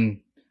take one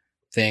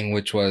thing,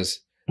 which was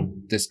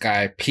this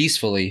guy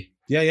peacefully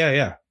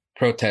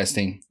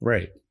protesting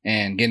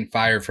and getting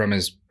fired from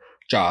his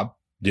job,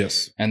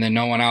 and then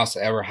no one else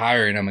ever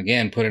hiring him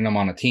again, putting him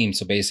on a team,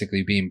 so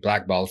basically being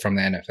blackballed from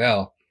the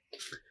NFL,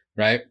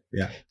 right?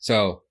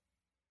 So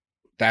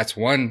that's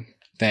one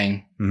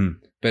thing.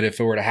 But if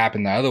it were to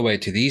happen the other way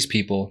to these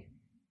people,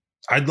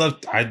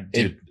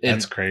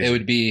 that's crazy. It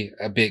would be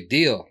a big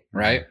deal,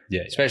 right?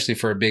 Especially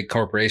for a big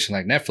corporation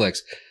like Netflix.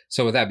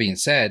 So with that being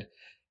said,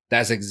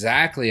 that's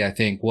exactly, I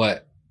think,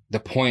 what the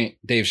point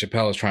Dave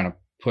Chappelle is trying to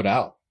put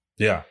out.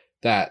 Yeah.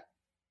 That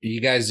you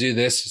guys do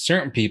this to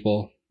certain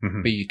people,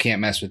 but you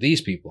can't mess with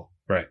these people.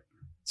 Right.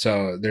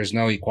 So there's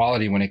no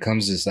equality when it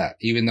comes to that.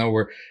 Even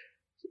though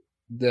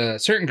the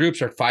certain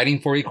groups are fighting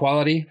for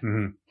equality,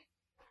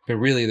 but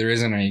really there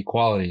isn't an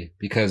equality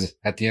because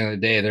at the end of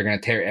the day, they're going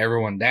to tear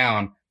everyone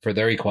down for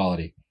their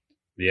equality.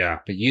 Yeah.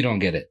 But you don't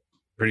get it.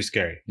 Pretty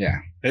scary. Yeah.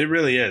 It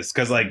really is.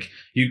 Because, like,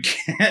 you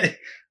can't...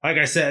 Like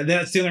I said,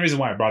 that's the only reason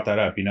why I brought that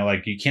up. You know,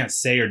 like, you can't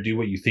say or do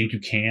what you think you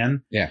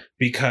can. Yeah.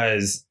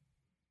 Because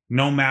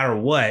no matter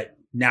what,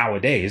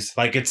 nowadays,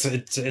 like, it's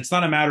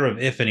not a matter of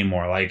if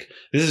anymore. Like,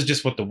 this is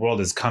just what the world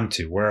has come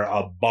to. We're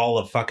a ball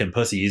of fucking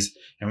pussies,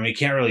 and we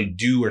can't really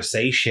do or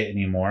say shit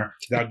anymore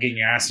without getting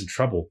your ass in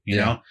trouble. You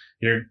know,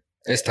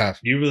 it's tough.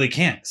 You really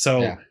can't.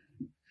 So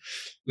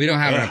we don't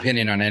have an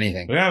opinion on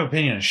anything. We don't have an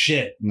opinion on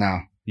shit. No.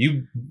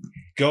 You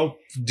go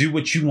do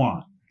what you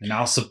want. And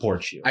I'll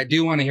support you. I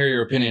do want to hear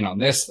your opinion on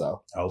this,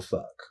 though. Oh,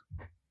 fuck.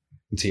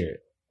 Let's hear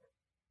it.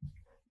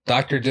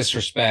 Dr.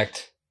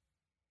 Disrespect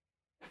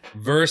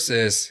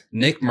versus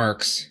Nick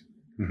Merckx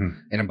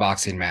in a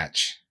boxing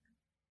match.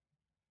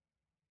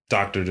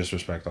 Dr.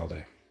 Disrespect all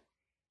day.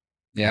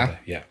 Yeah? All day.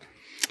 Yeah.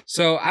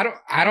 So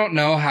I don't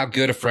know how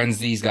good of friends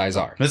these guys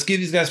are. Let's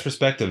give these guys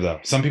perspective, though.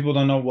 Some people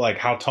don't know, like,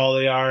 how tall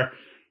they are.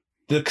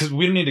 Because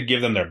we don't need to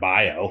give them their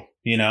bio,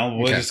 you know?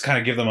 We'll just kind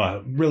of give them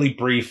a really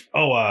brief,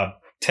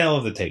 tail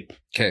of the tape.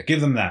 Okay. Give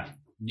them that.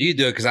 You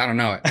do it because I don't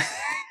know it.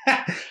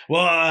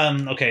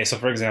 Well, okay. So,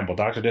 for example,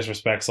 Dr.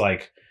 Disrespect's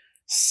like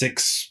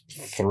 6'3",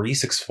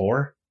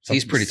 6'4".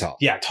 He's pretty tall.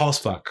 Yeah, tall as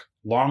fuck.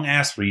 Long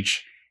ass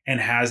reach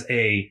and has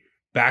a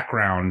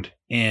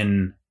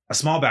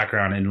small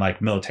background in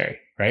like military,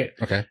 right?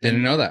 Okay.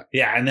 Didn't know that.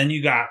 Yeah. And then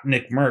you got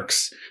Nick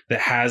Merckx that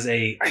has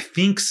I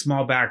think,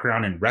 small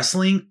background in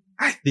wrestling.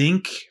 I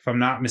think, if I'm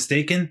not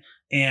mistaken.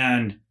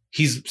 And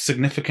he's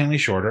significantly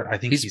shorter. I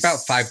think he's about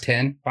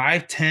 5'10".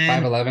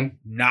 5'11".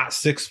 Not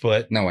 6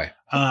 foot. No way.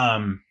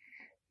 But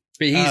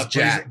he's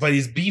jacked. But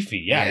he's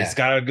beefy. Yeah, he's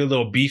got a good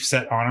little beef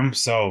set on him.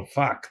 So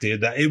fuck,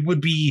 dude. I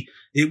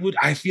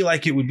feel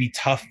like it would be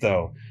tough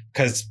though,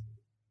 because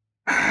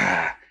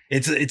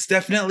it's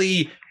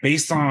definitely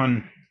based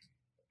on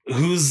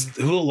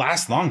who'll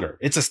last longer.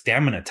 It's a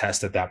stamina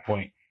test at that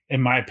point,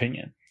 in my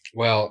opinion.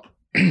 Well,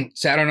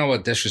 so I don't know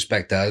what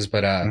Disrespect does,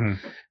 but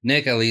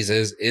Nick at least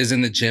is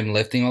in the gym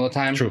lifting all the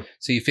time. True.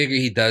 So you figure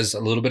he does a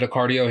little bit of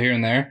cardio here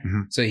and there.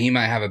 So he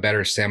might have a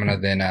better stamina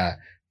than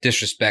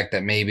Disrespect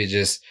that maybe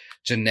just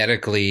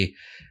genetically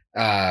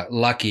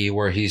lucky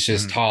where he's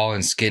just tall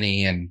and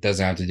skinny and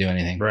doesn't have to do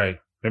anything. Right.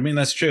 I mean,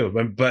 that's true.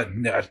 But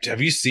have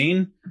you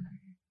seen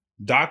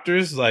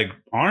Doctor's like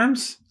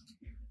arms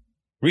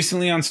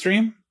recently on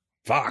stream?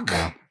 Fuck.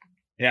 No.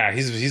 Yeah,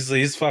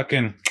 he's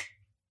fucking...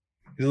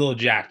 He's a little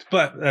jacked,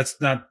 but that's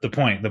not the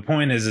point. The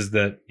point is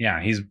that,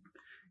 he's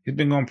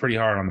been going pretty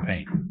hard on the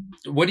paint.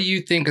 What do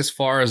you think as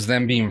far as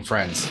them being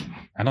friends?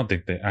 I don't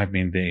think they. I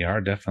mean, they are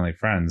definitely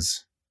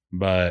friends,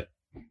 but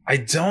I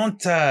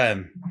don't.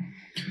 I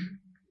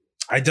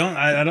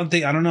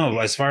don't know.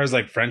 As far as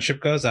like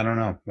friendship goes, I don't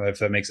know if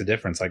that makes a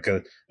difference. Like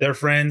they're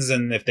friends,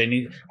 and if they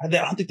need, I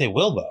don't think they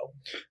will though.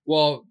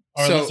 Well,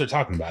 or unless they're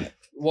talking about it.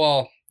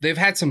 Well, they've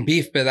had some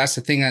beef, but that's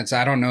the thing, that's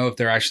I don't know if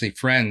they're actually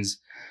friends.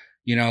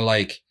 You know,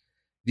 like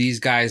these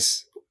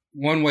guys,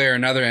 one way or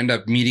another, end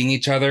up meeting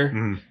each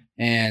other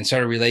and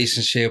start a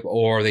relationship,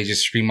 or they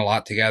just stream a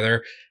lot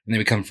together and they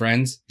become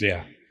friends.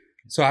 Yeah.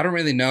 So I don't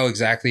really know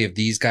exactly if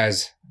these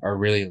guys are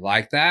really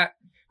like that,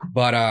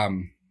 but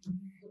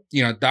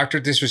you know, Dr.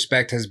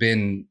 Disrespect has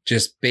been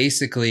just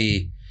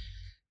basically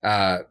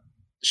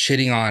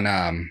shitting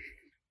on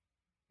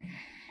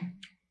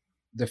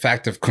the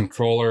fact of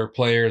controller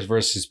players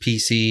versus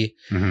PC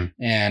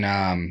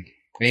and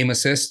aim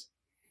assist.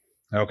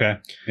 Okay.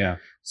 Yeah.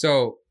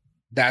 So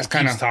that's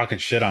kind of talking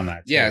shit on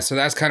that. Yeah. So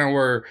that's kind of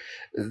where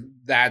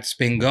that's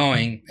been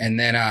going. And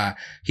then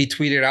he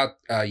tweeted out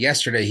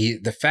yesterday,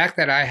 the fact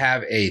that I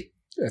have a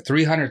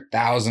 $300,000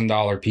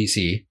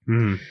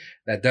 PC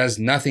that does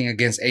nothing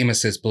against aim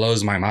assist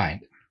blows my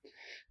mind.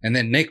 And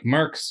then Nick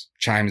Merckx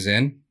chimes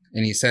in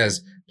and he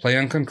says, play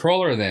on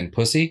controller then,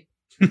 pussy.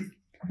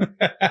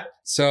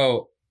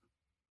 So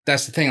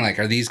that's the thing. Like,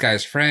 are these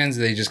guys friends?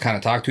 They just kind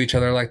of talk to each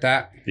other like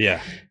that?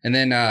 Yeah. And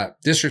then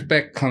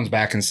Disrespect comes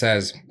back and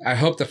says, I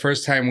hope the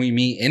first time we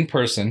meet in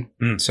person,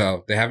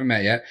 so they haven't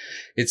met yet,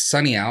 it's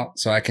sunny out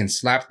so I can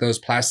slap those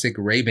plastic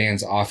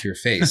Ray-Bans off your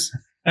face.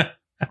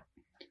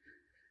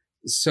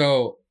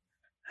 So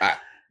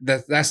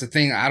that's the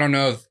thing. I don't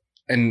know if,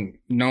 and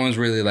no one's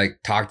really like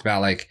talked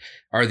about like,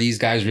 are these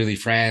guys really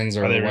friends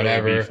or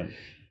whatever? Really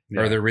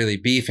or they're really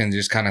beefing,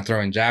 just kind of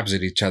throwing jabs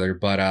at each other.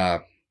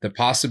 But the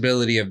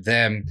possibility of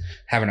them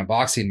having a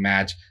boxing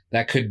match,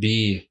 that could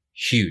be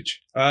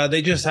huge.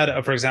 They just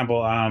had, for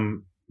example,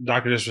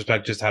 Dr.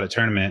 Disrespect just had a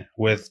tournament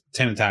with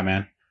Tim and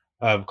Tatman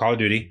of Call of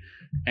Duty.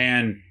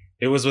 And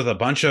it was with a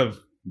bunch of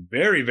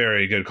very,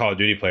 very good Call of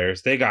Duty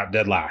players. They got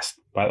dead last,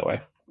 by the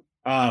way.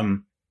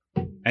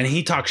 And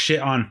he talked shit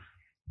on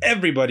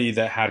everybody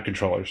that had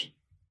controllers.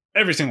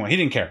 Every single one. He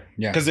didn't care.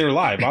 Yeah. Because they were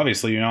live,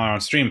 obviously, on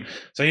stream.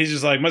 So he's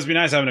just like, must be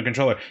nice having a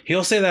controller.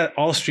 He'll say that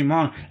all stream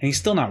long, and he's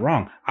still not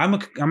wrong. I'm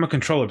a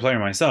controller player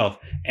myself,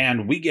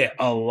 and we get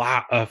a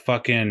lot of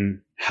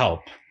fucking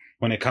help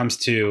when it comes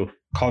to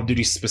Call of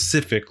Duty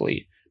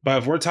specifically. But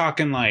if we're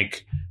talking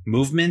like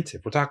movement,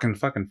 if we're talking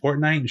fucking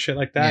Fortnite and shit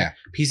like that,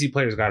 PC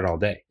players got it all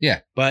day.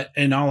 Yeah. But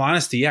in all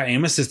honesty,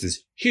 aim assist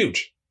is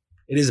huge.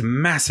 It is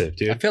massive,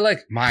 dude. I feel like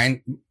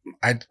mine,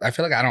 I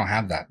feel like I don't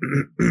have that.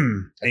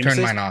 I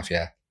turned mine off,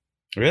 yeah.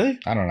 Really?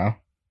 I don't know.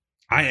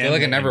 I feel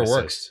like it never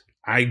works.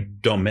 I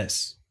don't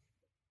miss.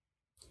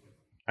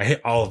 I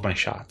hit all of my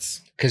shots.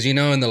 Because in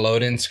the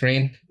load-in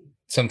screen,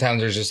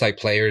 sometimes there's just like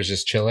players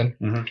just chilling.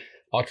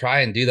 I'll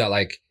try and do that.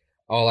 Like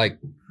I'll like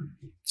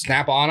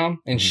snap on them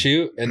and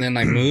shoot and then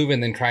like move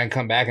and then try and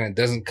come back and it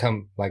doesn't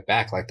come like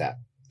back like that.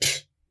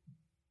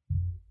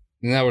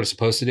 Isn't that what it's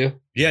supposed to do?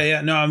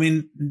 Yeah. No, I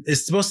mean,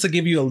 it's supposed to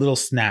give you a little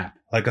snap,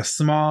 like a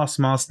small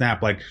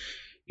snap. Like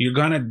you're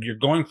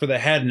going for the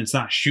head and it's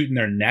not shooting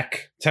their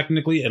neck.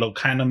 Technically, it'll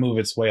kind of move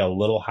its way a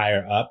little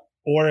higher up.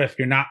 Or if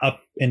you're not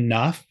up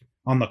enough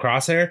on the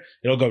crosshair,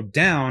 it'll go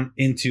down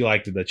into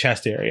like the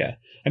chest area.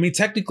 I mean,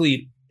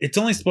 technically, it's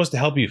only supposed to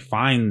help you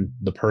find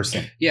the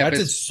person. Yeah,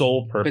 that's its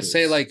sole purpose. But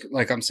say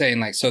like I'm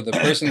saying, like, so the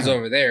person's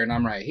over there and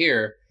I'm right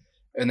here,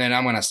 and then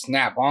I'm gonna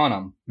snap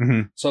on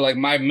them. So like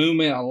my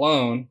movement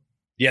alone.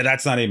 Yeah,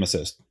 that's not aim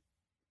assist.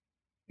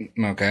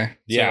 Okay.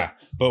 Yeah,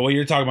 but what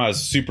you're talking about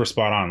is super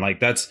spot on. Like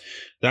that's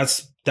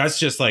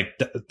just like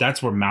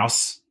that's where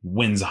mouse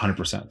wins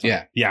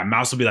 100%. Yeah,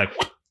 mouse will be like,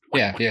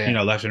 yeah,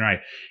 left and right.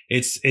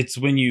 It's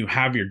when you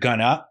have your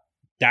gun up.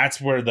 That's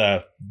where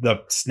the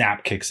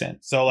snap kicks in.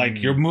 So like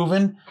you're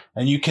moving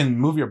and you can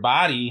move your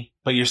body,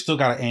 but you're still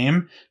got to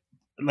aim.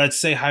 Let's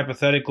say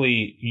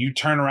hypothetically you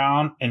turn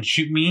around and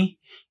shoot me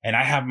and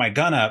I have my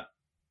gun up.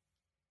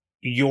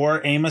 Your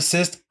aim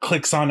assist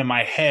clicks onto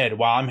my head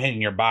while I'm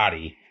hitting your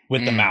body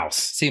with the mouse.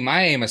 See,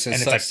 my aim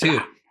assist sucks too.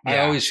 I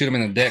always shoot them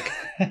in the dick.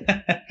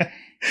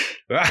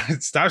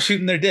 Stop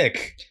shooting their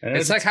dick.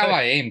 It's like how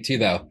I aim too,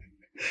 though.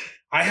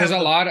 Because a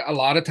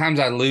lot of times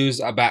I lose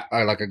like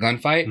a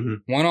gunfight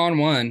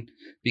 1-on-1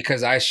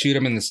 because I shoot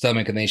them in the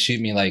stomach and they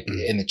shoot me like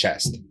in the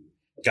chest.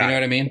 You know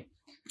what I mean?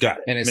 Got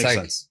it. And it's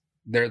like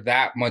they're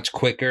that much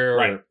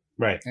quicker.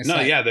 Right.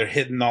 They're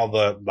hitting all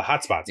the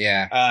hot spots.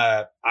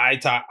 Yeah. I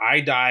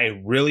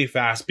die really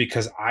fast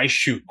because I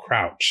shoot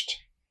crouched.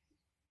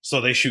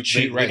 So they shoot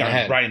right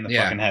in the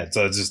fucking head.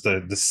 So it's just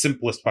the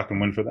simplest fucking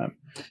win for them.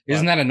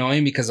 Isn't that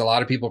annoying? Because a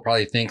lot of people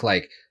probably think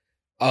like,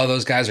 oh,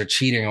 those guys are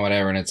cheating or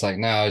whatever. And it's like,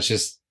 no, it's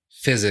just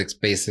physics,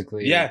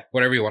 basically. Yeah.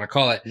 Whatever you want to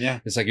call it. Yeah.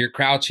 It's like you're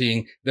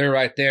crouching, they're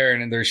right there,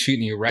 and then they're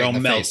shooting you right in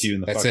the face. They'll melt you in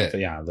the That's fucking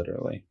face. Yeah,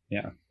 literally.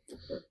 Yeah.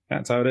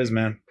 That's how it is,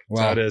 man.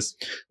 That's how it is.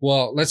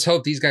 Well, let's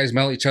hope these guys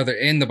melt each other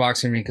in the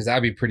boxing ring because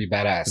that'd be pretty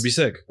badass. It'd be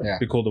sick. Yeah. It'd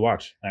be cool to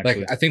watch,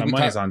 actually. Like, I think my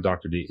money's on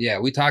Dr. D. Yeah,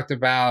 we talked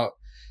about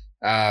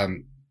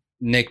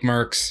Nick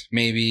Merckx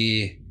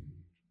maybe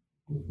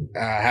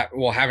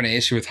having an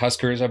issue with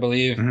Huskers, I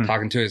believe,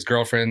 talking to his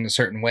girlfriend a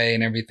certain way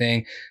and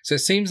everything. So it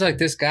seems like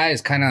this guy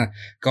is kind of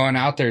going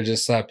out there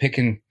just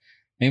picking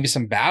maybe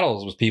some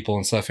battles with people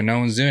and stuff, and no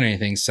one's doing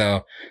anything.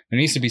 So there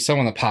needs to be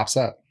someone that pops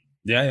up.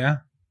 Yeah.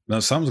 No,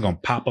 someone's going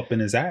to pop up in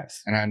his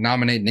ass. And I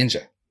nominate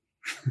Ninja.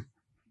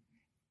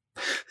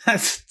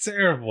 That's a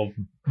terrible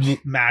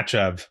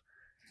matchup.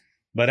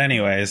 But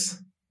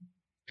anyways.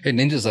 Hey,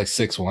 Ninja's like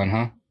 6'1",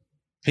 huh?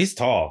 He's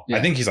tall. Yeah.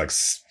 I think he's like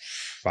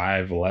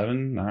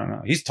 5'11". I don't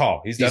know. He's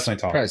tall. He's definitely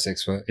tall. Probably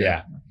 6 foot.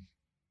 Yeah.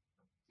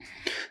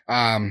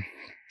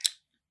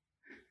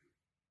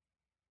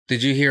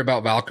 Did you hear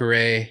about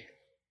Valkyrie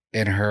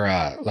and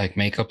her like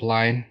makeup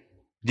line?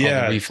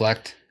 Yeah.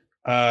 Reflect.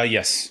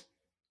 Yes.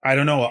 I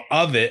don't know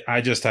of it.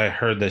 I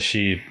heard that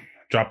she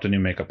dropped a new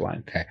makeup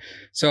line. Okay.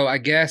 So I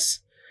guess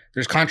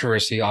there's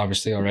controversy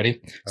obviously already.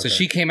 Okay. So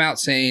she came out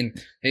saying,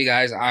 "Hey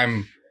guys,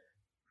 I'm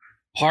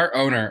part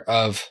owner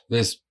of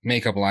this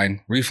makeup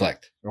line,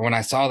 Reflect." And when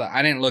I saw that,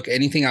 I didn't look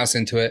anything else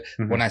into it.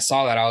 Mm-hmm. When I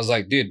saw that, I was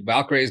like, dude,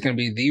 Valkyrie is going to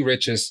be the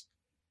richest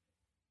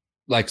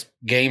like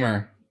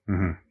gamer,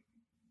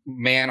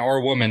 man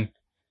or woman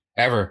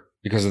ever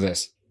because of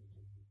this.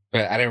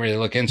 But I didn't really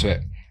look into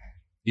it.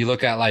 You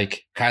look at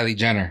like Kylie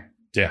Jenner.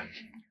 Yeah.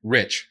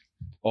 Rich.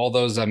 All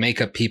those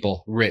makeup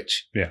people,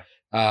 rich. Yeah.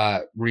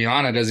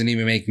 Rihanna doesn't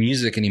even make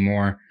music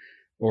anymore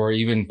or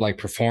even like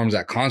performs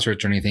at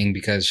concerts or anything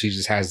because she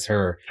just has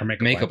her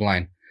makeup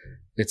line.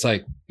 It's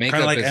like makeup.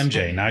 Kind of like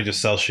MJ. Now I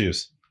just sell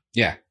shoes.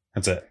 Yeah.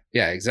 That's it.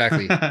 Yeah,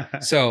 exactly.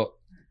 So,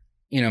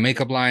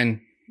 makeup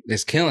line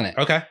is killing it.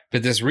 Okay.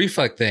 But this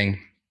Reflect thing.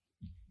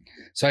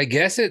 So I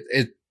guess it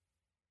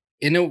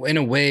in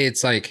a way,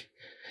 it's like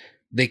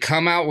they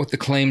come out with the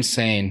claim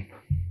saying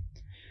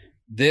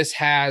this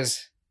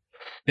has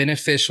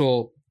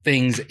beneficial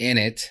things in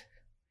it.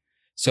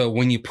 So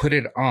when you put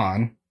it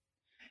on,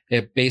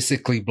 it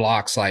basically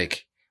blocks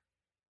like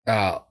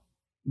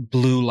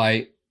blue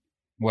light,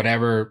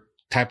 whatever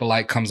type of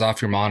light comes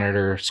off your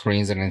monitor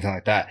screens and anything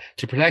like that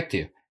to protect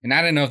you. And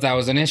I didn't know if that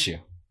was an issue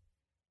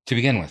to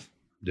begin with.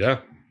 Yeah.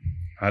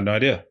 I had no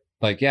idea.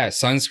 Like, yeah,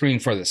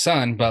 sunscreen for the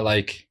sun, but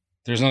like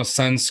there's no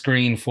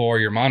sunscreen for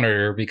your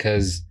monitor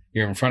because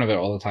you're in front of it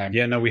all the time.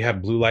 Yeah, no, we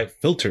have blue light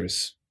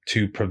filters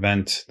to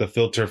prevent the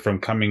filter from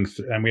coming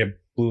through, and we have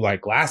blue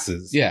light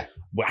glasses. Yeah.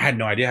 I had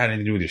no idea how anything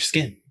to do with your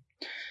skin.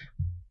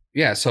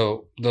 Yeah,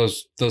 so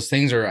those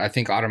things are, I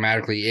think,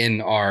 automatically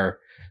in our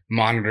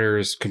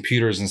monitors,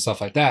 computers, and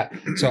stuff like that.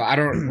 So I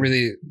don't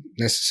really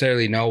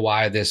necessarily know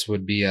why this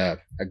would be a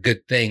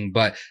good thing,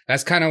 but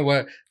that's kind of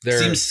what they're...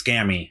 Seems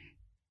scammy.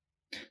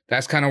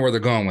 That's kind of where they're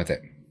going with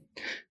it.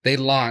 They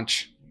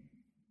launch,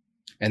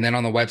 and then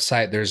on the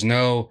website, there's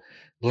no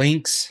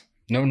links,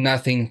 no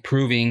nothing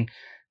proving,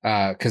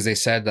 because they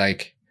said,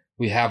 like,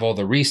 we have all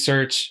the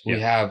research, we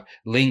have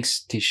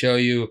links to show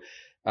you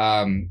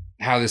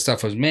how this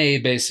stuff was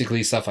made,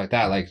 basically stuff like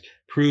that, like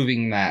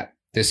proving that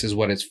this is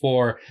what it's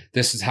for,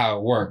 this is how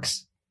it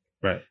works.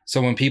 Right.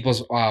 So when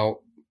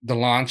the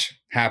launch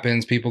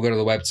happens, people go to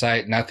the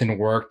website, nothing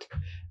worked.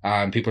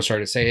 People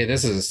started to say, hey,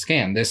 this is a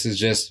scam. This is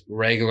just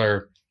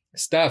regular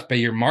stuff, but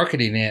you're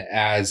marketing it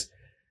as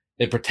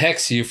it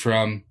protects you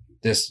from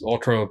this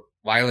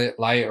ultraviolet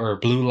light or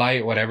blue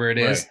light, whatever it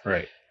is.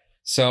 Right.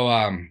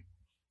 So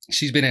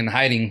she's been in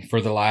hiding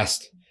for the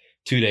last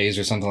 2 days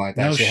or something like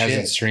that. No she shit.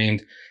 hasn't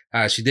streamed.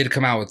 She did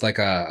come out with like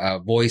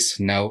a voice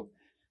note,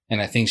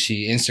 and I think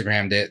she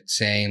Instagrammed it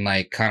saying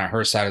like kind of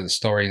her side of the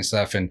story and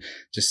stuff, and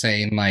just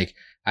saying like,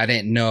 I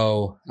didn't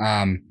know.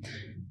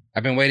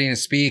 I've been waiting to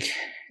speak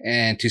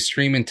and to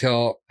stream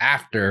until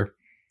after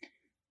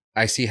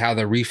I see how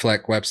the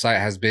Reflect website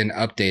has been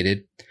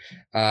updated.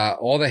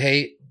 All the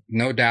hate,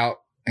 no doubt,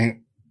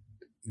 and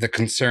the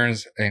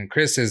concerns and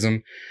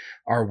criticism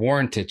are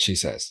warranted, she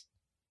says.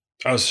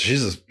 Oh,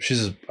 so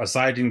she's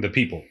siding the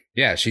people.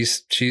 Yeah,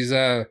 she's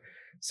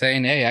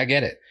saying, hey, I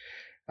get it.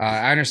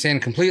 I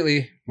understand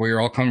completely where you're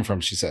all coming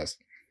from, she says.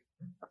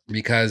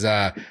 Because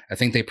I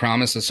think they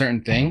promised a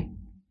certain thing,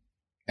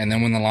 and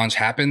then when the launch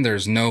happened,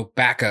 there's no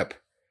backup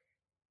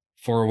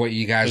for what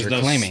you guys are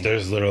claiming.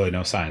 There's literally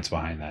no science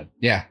behind that.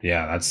 Yeah.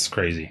 Yeah, that's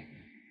crazy.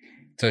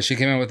 So she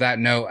came in with that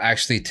note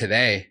actually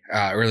today,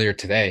 earlier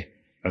today.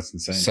 That's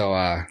insane.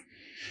 So,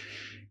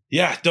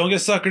 yeah, don't get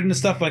suckered into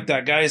stuff like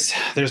that, guys.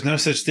 There's no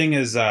such thing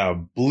as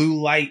blue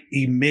light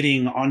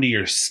emitting onto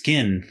your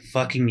skin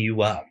fucking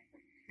you up.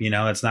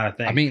 It's not a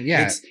thing. I mean,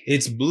 yeah.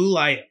 It's blue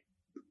light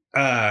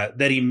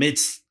that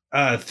emits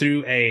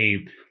through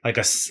a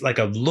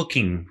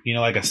looking,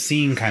 like a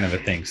seeing kind of a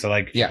thing. So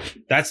like, yeah,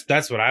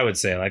 that's what I would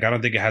say. Like, I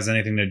don't think it has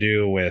anything to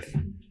do with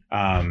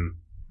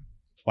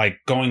like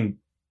going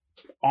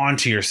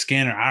onto your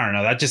skin, or I don't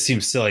know. That just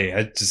seems silly.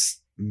 It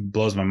just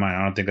blows my mind.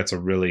 I don't think that's a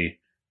really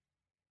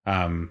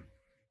an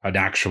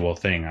actual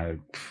thing. It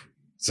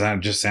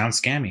just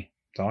sounds scammy.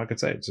 That's all I could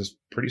say. It's just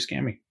pretty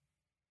scammy.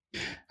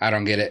 I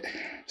don't get it.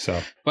 So,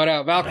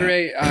 but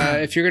Valkyrie,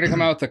 if you're gonna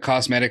come out with a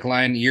cosmetic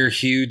line, you're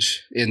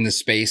huge in the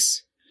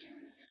space.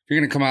 If you're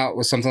gonna come out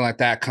with something like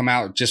that, come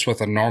out just with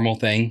a normal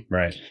thing.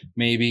 Right.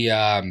 Maybe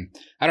I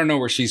don't know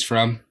where she's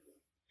from.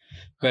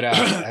 But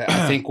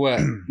I think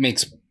what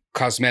makes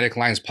cosmetic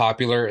lines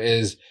popular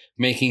is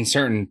making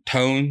certain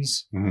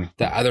tones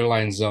that other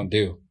lines don't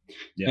do.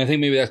 Yeah. And I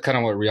think maybe that's kind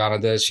of what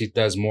Rihanna does. She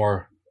does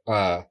more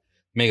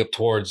makeup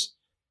towards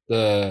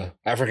the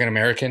African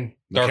American,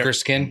 darker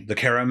skin. The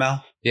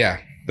caramel. Yeah.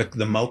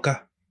 The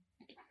mocha.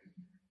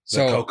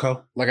 The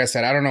cocoa. Like I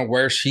said, I don't know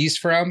where she's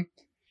from,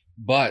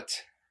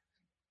 but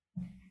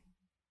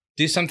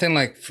do something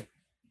like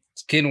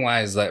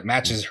skin-wise that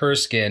matches her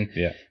skin.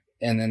 Yeah.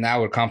 And then that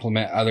would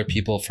complement other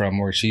people from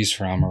where she's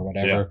from or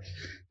whatever.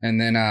 Yeah.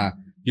 And then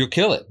you'll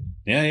kill it.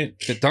 Yeah.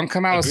 But don't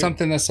come out with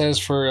something that says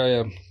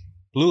for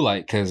blue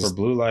light. For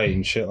blue light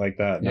and shit like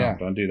that. No,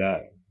 don't do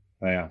that.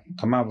 Yeah.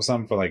 Come out with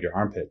something for like your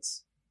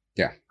armpits.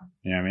 Yeah.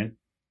 You know what I mean?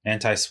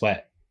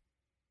 Anti-sweat.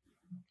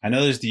 I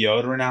know there's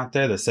deodorant out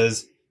there that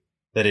says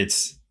that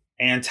it's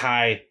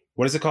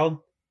what is it called?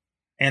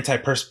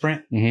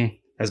 Antiperspirant. Mm-hmm.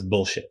 That's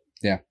bullshit.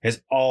 Yeah. It's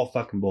all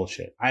fucking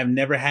bullshit. I've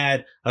never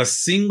had a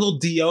single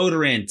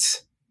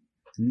deodorant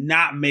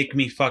not make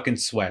me fucking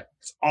sweat.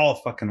 It's all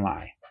fucking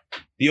lie.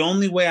 The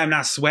only way I'm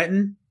not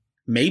sweating,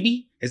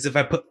 maybe, is if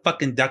I put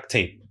fucking duct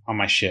tape on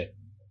my shit.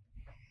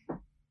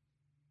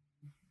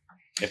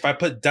 If I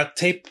put duct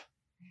tape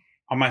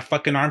on my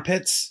fucking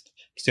armpits,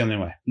 it's the only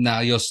way. No,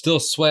 you'll still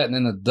sweat and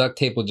then the duct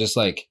tape will just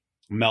like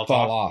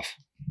fall off.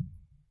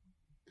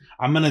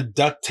 I'm going to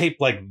duct tape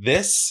like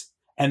this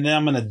and then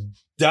I'm going to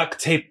duct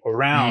tape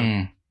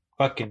around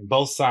fucking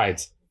both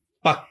sides.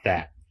 Fuck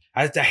that.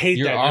 I hate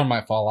your that. Your arm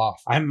might fall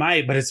off. I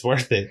might, but it's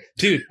worth it.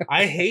 Dude,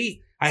 I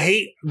hate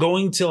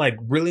going to like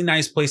really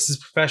nice places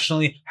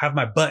professionally, have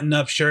my button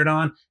up shirt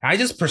on. I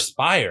just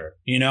perspire,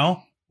 you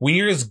know? When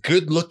you're as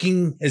good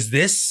looking as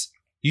this,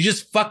 you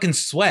just fucking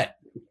sweat.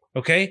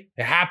 Okay?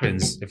 It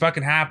happens. It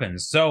fucking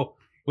happens. So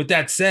with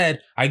that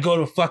said, I go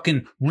to a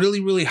fucking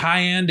really, really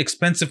high-end,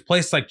 expensive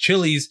place like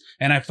Chili's,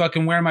 and I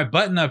fucking wear my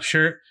button-up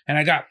shirt, and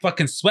I got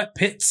fucking sweat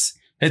pits.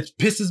 It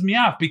pisses me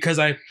off because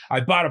I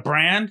bought a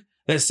brand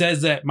that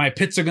says that my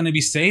pits are going to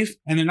be safe,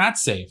 and they're not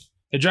safe.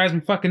 It drives me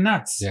fucking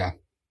nuts. Yeah.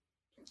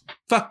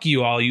 Fuck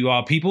you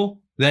all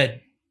people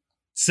that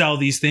sell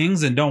these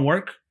things and don't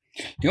work.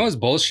 You know what's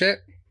bullshit?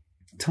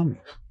 Tell me.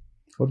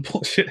 What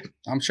bullshit?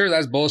 I'm sure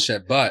that's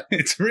bullshit, but...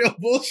 It's real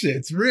bullshit.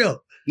 It's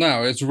real.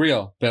 No, it's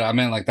real. But I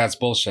meant like that's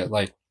bullshit.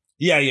 Like,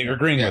 yeah, you're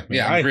agreeing with me.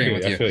 Yeah, I'm agreeing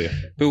with you. I feel you.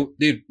 But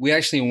dude, we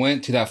actually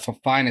went to that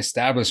fine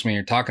establishment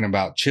you're talking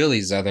about,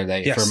 Chili's, the other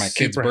day for my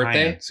kid's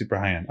birthday. Super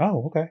high end.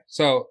 Oh, okay.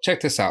 So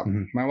check this out.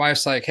 Mm-hmm. My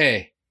wife's like,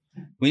 "Hey,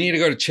 we need to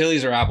go to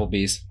Chili's or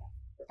Applebee's."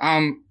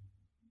 I'm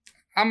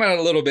at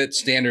a little bit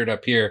standard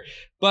up here,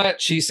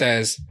 but she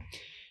says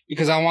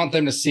because I want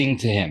them to sing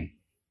to him.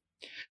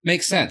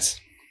 Makes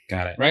sense.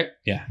 Got it. Right?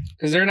 Yeah.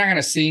 Because they're not going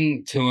to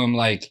sing to him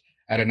like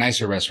at a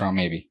nicer restaurant,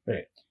 maybe.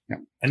 Right. Yeah.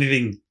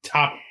 Anything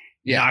top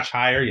notch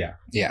higher? Yeah.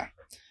 Yeah.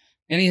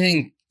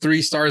 Anything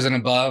 3 stars and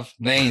above,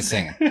 they ain't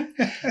singing.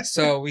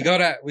 So we go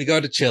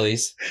to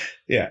Chili's.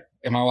 Yeah.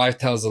 And my wife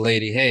tells the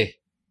lady, "Hey,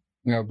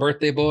 you know,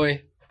 birthday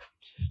boy,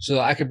 so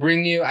I could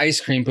bring you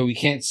ice cream, but we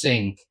can't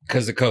sing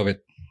because of COVID."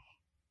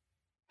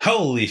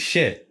 Holy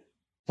shit.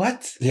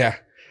 What? Yeah.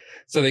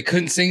 So they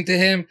couldn't sing to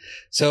him.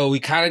 So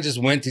we kind of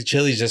just went to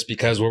Chili's just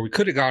because, where we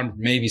could have gone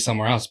maybe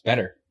somewhere else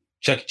better.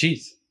 Chuck E.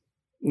 Cheese.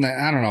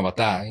 I don't know about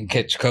that. You can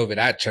catch COVID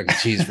at Chuck E.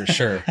 Cheese for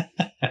sure.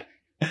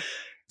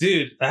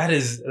 Dude,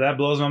 that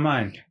blows my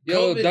mind.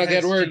 Yo, COVID Doug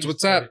Edwards,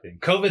 what's up? Everything.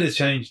 COVID has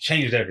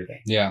changed everything.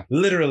 Yeah.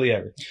 Literally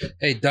everything.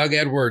 Hey, Doug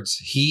Edwards,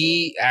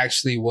 he's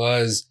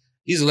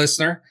a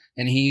listener,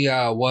 and he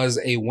was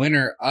a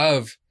winner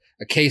of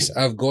a case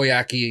of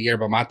Goyaki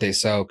Yerba Mate.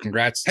 So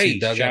congrats to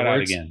Doug shout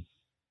Edwards. Out again.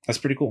 That's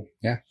pretty cool.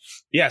 Yeah.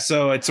 Yeah,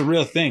 so it's a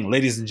real thing.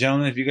 Ladies and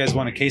gentlemen, if you guys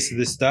want a case of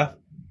this stuff,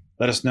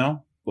 let us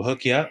know. We'll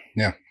hook you up.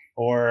 Yeah.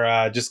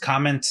 Or just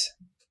comment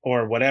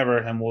or whatever,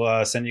 and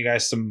we'll send you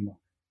guys some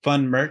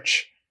fun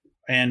merch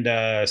and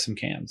some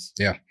cans.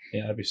 Yeah.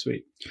 Yeah, that'd be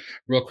sweet.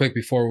 Real quick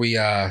before we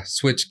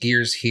switch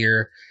gears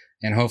here,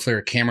 and hopefully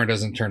our camera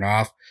doesn't turn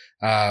off,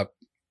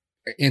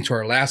 into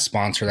our last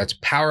sponsor, that's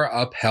Power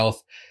Up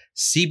Health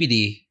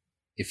CBD.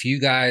 If you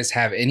guys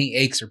have any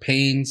aches or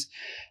pains,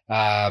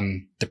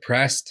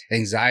 depressed,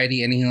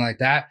 anxiety, anything like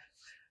that,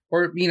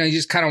 or, you know, you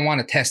just kind of want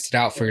to test it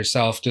out for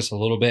yourself just a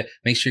little bit,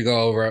 make sure you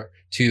go over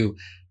to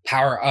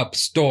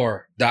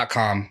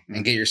powerupstore.com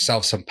and get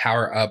yourself some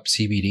Power Up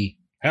CBD.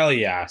 Hell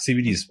yeah.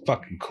 CBD is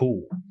fucking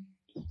cool.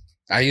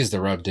 I use the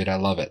rub, dude. I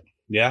love it.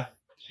 Yeah?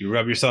 You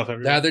rub yourself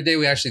every day? The other day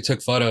we actually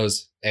took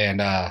photos and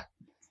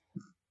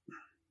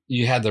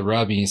you had the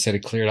rub and you said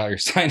it cleared out your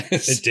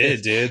sinus. It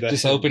did, dude.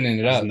 Just opening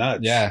it up.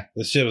 Nuts. Yeah.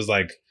 This shit was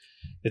like,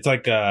 it's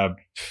like,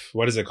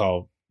 what is it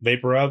called?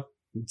 Vapor rub?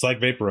 It's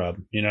like vapor rub.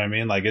 You know what I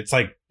mean? Like, it's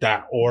like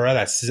that aura,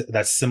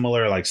 that's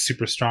similar, like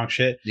super strong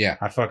shit. Yeah.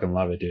 I fucking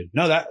love it, dude.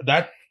 No,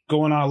 that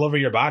going all over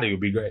your body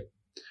would be great.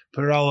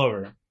 Put it all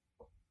over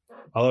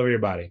your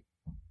body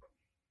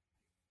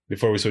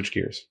before we switch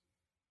gears.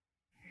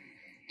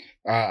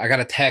 I got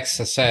a text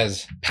that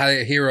says,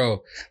 "Paleo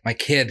Hero, my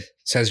kid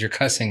says you're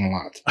cussing a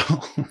lot."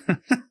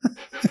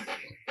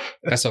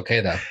 That's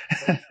okay, though.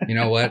 You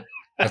know what?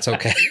 That's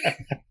okay.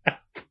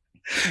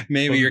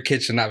 Maybe your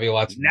kid should not be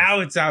watching. Now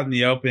it's out in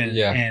the open,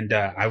 Yeah. and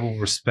I will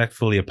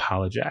respectfully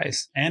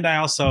apologize. And I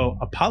also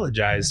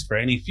apologize for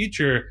any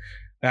future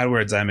bad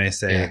words I may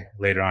say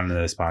later on in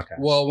this podcast.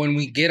 Well, when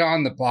we get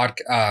on the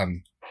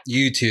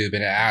YouTube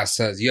and it asks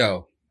us,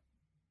 yo,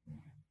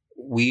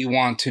 we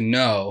want to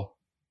know,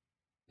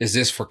 is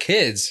this for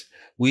kids?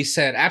 We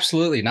said,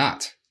 absolutely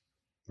not.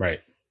 Right.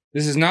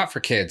 This is not for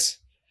kids.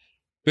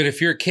 But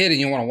if you're a kid and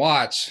you want to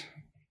watch,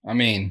 I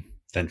mean,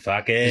 then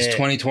fuck it. It's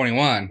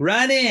 2021.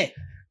 Run it.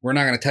 We're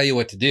not going to tell you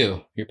what to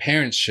do. Your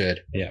parents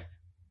should. Yeah.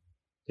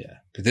 Yeah.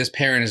 But this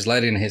parent is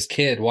letting his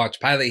kid watch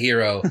Pilot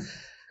Hero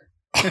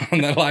on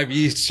the live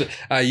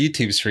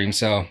YouTube stream.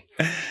 So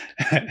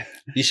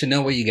you should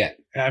know what you get.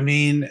 I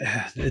mean,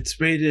 it's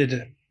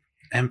rated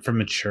M for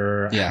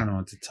mature. I don't know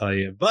what to tell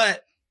you.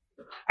 But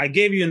I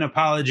gave you an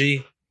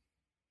apology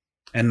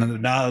and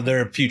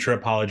another future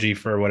apology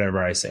for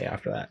whatever I say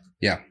after that.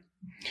 Yeah.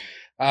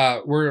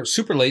 We're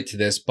super late to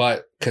this,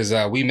 but because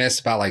we missed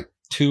about like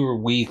 2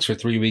 weeks or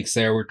 3 weeks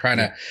there. We're trying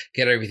to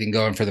get everything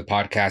going for the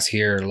podcast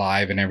here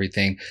live and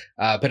everything.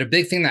 But a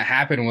big thing that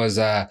happened was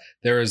there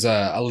was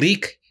a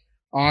leak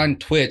on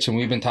Twitch, and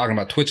we've been talking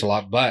about Twitch a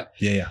lot, but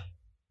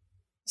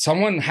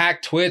someone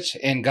hacked Twitch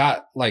and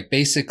got like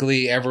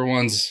basically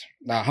everyone's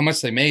how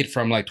much they made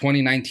from like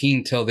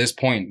 2019 till this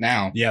point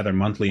now. Yeah, their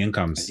monthly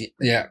incomes.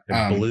 Yeah.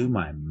 It blew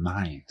my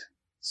mind.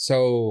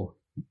 So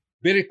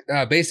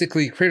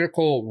basically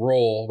Critical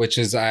Role, which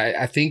is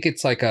I think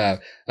it's like a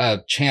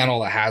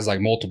channel that has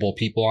like multiple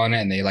people on it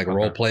and they like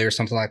role play or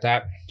something like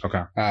that.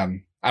 Okay.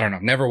 I don't know.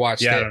 Never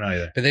watched it. I don't know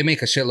either. But they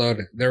make a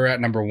shitload. They're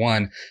at number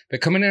 1.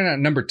 But coming in at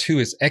number 2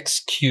 is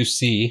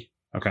XQC.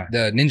 Okay.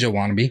 The Ninja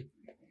Wannabe.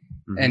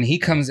 Mm-hmm. And he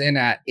comes in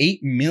at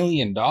 $8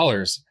 million.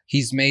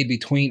 He's made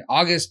between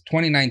August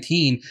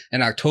 2019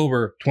 and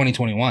October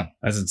 2021.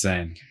 That's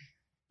insane.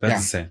 That's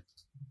insane.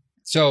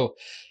 So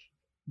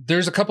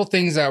there's a couple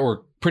things that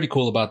were pretty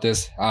cool about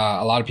this.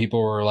 A lot of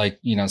people were like,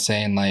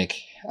 saying like,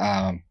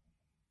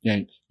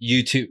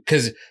 YouTube,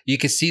 because you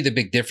can see the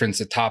big difference,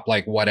 the top,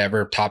 like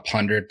whatever, top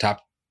 100,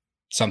 top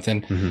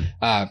something,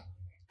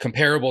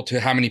 comparable to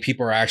how many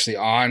people are actually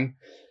on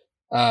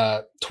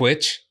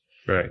Twitch.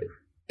 Right.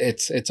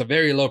 It's a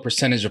very low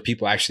percentage of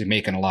people actually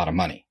making a lot of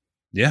money.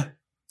 Yeah.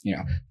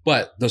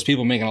 But those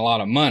people making a lot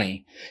of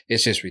money,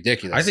 it's just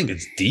ridiculous. I think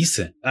it's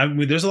decent. I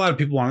mean, there's a lot of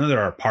people on there that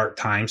are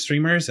part-time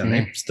streamers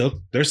and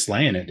they're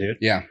slaying it, dude.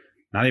 Yeah.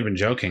 Not even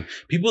joking.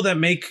 People that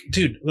make,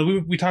 dude,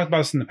 we talked about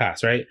this in the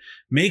past, right?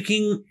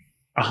 Making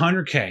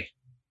 100K,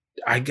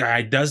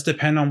 I does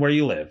depend on where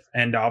you live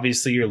and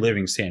obviously your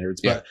living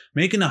standards, but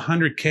making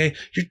 100K,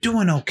 you're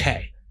doing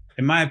okay.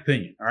 In my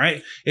opinion, all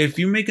right. If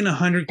you're making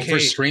 100K for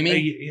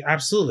streaming,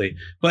 absolutely.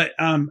 But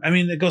I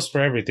mean, it goes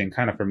for everything.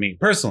 Kind of for me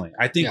personally,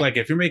 I think like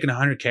if you're making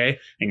 100K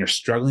and you're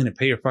struggling to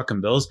pay your fucking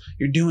bills,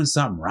 you're doing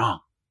something wrong.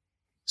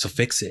 So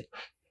fix it,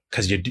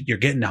 because you're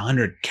getting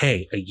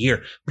 100K a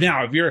year.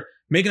 Now, if you're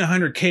making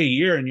 100K a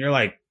year and you're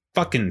like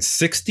fucking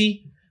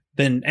 60,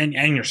 then and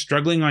you're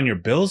struggling on your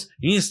bills,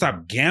 you need to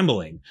stop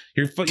gambling.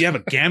 You have a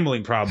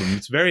gambling problem.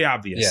 It's very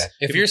obvious.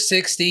 Yeah. If you're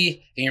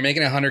 60 and you're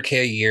making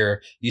 100K a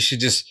year, you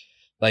should just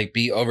like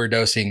be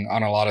overdosing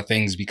on a lot of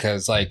things,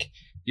 because like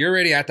you're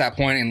already at that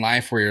point in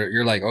life where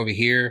you're like over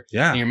here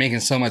and you're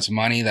making so much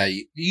money that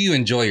you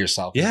enjoy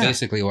yourself. Yeah.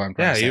 Basically what I'm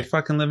trying to say. You're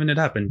fucking living it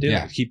up and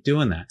keep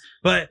doing that.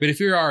 But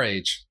if you're our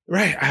age.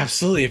 Right.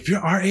 Absolutely. If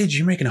you're our age,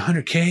 you're making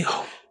 100K.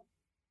 Oh,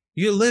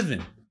 you're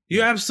living.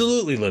 You're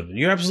absolutely living.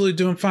 You're absolutely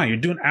doing fine. You're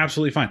doing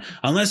absolutely fine.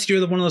 Unless you're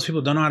one of those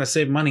people who don't know how to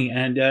save money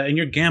and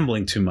you're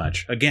gambling too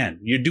much. Again,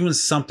 you're doing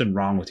something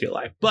wrong with your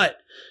life. But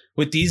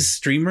with these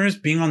streamers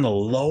being on the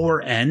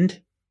lower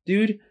end,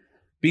 dude,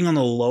 being on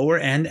the lower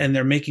end and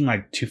they're making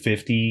like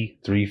 250,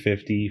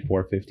 350,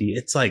 450.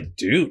 It's like,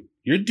 dude,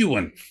 you're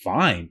doing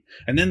fine.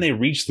 And then they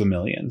reach the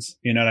millions.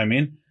 You know what I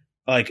mean?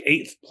 Like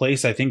 8th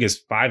place, I think, is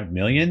 5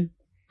 million.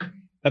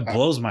 That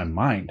blows my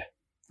mind.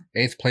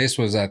 8th place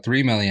was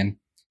 3 million.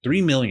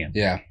 3 million.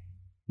 Yeah.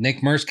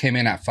 Nick Merce came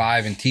in at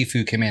 5 and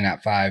Tfue came in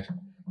at 5.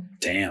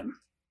 Damn.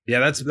 Yeah,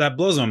 that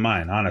blows my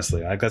mind,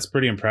 honestly. Like, that's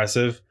pretty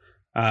impressive.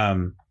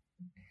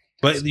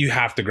 But you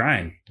have to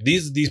grind.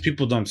 These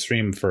people don't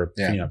stream for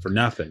for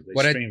nothing.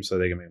 They stream so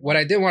they can make money. What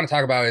I did want to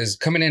talk about is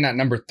coming in at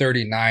number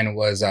 39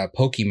 was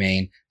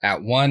Pokimane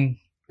at 1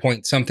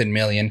 point something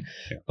million.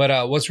 Yeah.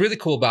 But what's really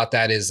cool about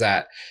that is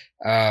that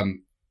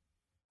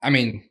I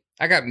mean,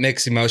 I got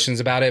mixed emotions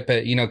about it,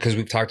 but because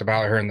we've talked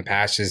about her in the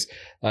past, is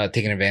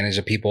taking advantage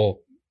of people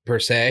per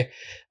se.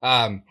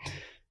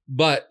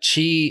 But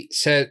she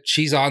said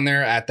she's on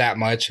there at that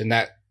much, and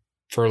that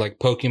for like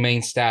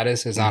Pokimane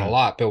status is not a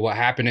lot. But what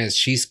happened is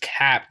she's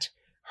capped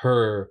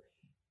her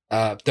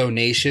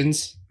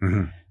donations,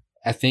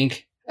 I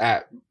think,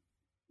 at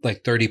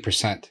like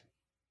 30%.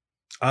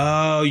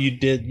 Oh, you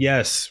did.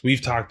 Yes.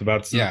 We've talked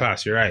about this in the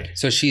past. You're right.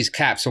 So she's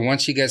capped. So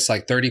once she gets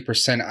like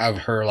 30% of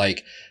her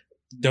like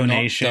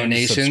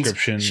donations,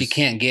 subscriptions, she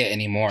can't get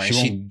anymore. She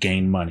won't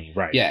gain money.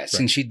 Right. Yes. Right.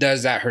 And she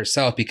does that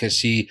herself because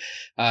she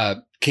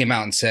came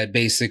out and said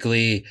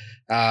basically,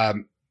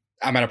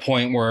 I'm at a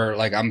point where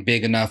like I'm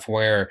big enough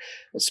where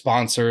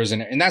sponsors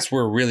and that's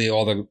where really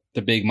all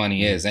the big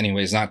money is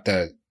anyways, not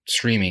the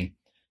streaming,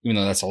 even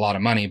though that's a lot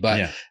of money,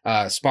 but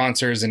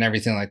sponsors and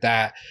everything like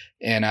that.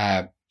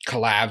 And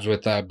collabs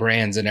with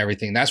brands and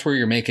everything. That's where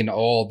you're making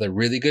all the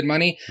really good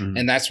money.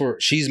 And that's where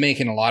she's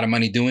making a lot of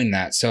money doing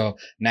that. So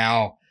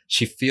now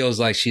she feels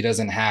like she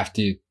doesn't have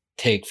to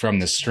take from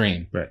the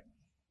stream. Right.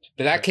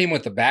 But that came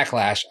with the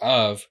backlash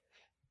of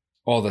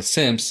all the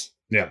simps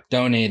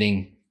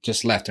donating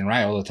just left and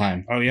right all the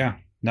time. Oh, yeah.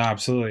 No,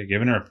 absolutely.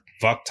 Giving her a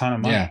fuck ton of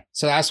money. Yeah.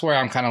 So that's where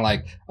I'm kind of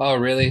like, oh,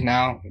 really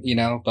now, you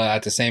know, but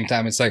at the same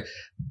time, it's like,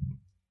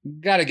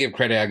 got to give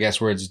credit, I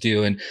guess, where it's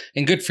due and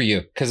good for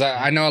you. Cause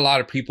I know a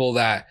lot of people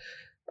that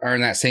are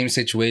in that same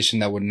situation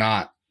that would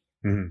not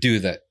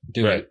do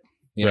it,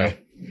 you know?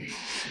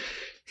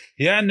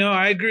 Yeah, no,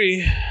 I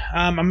agree.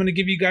 I'm going to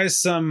give you guys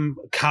some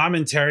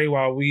commentary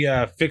while we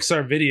fix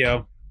our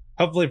video,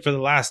 hopefully for the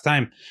last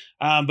time.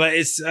 But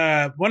it's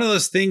one of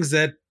those things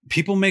that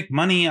people make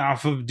money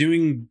off of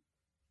doing,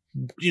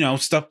 you know,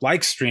 stuff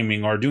like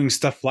streaming or doing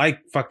stuff like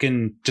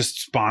fucking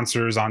just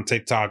sponsors on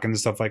TikTok and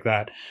stuff like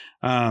that.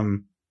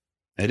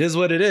 It is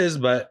what it is,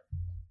 but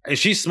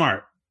she's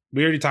smart.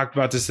 We already talked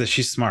about this, that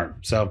she's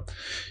smart. So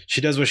she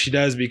does what she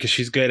does because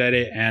she's good at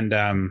it.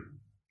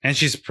 And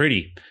she's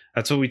pretty.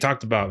 That's what we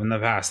talked about in the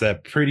past,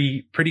 that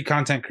pretty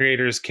content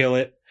creators kill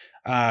it.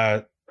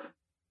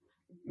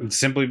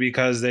 Simply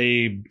because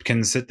they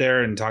can sit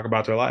there and talk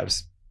about their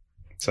lives.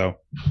 So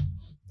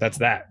that's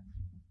that.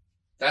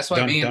 That's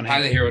why me and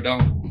Pilot Hero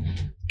don't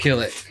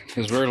kill it,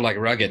 because we're like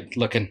rugged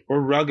looking.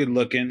 We're rugged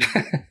looking.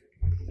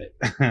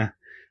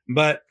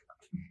 But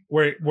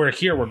we're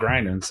here, we're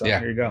grinding. So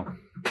Here you go.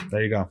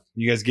 There you go.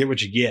 You guys get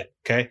what you get.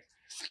 Okay.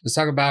 Let's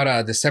talk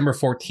about December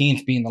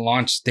 14th being the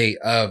launch date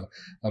of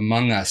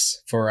Among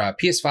Us for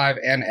PS5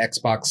 and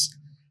Xbox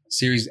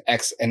Series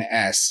X and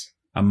S.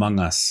 Among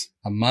Us.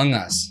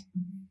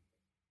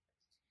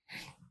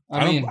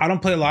 I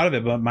don't play a lot of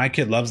it, but my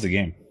kid loves the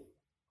game.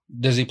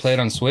 Does he play it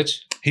on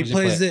Switch? He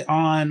plays it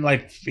on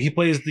he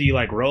plays the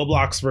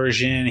Roblox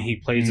version. He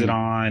plays it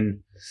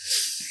on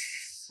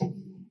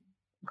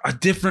a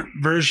different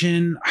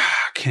version.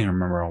 I can't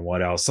remember on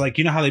what else. Like,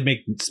 you know how they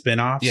make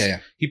spin-offs? Yeah.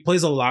 He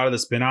plays a lot of the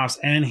spin-offs,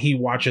 and he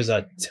watches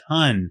a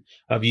ton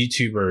of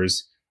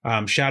YouTubers.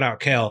 Shout out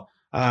Kale,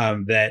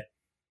 that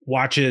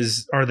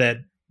watches or that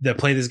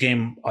play this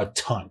game a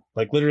ton.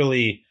 Like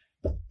literally,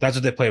 that's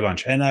what they play a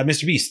bunch. And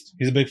Mr. Beast,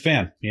 he's a big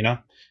fan. You know,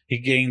 he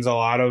gains a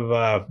lot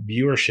of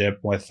viewership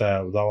with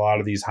a lot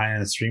of these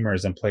high-end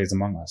streamers and plays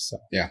Among Us. So.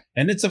 Yeah,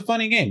 and it's a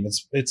funny game.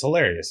 It's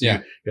hilarious.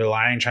 Yeah, you're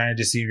lying, trying to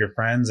deceive your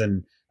friends,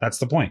 and that's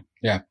the point.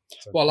 Yeah.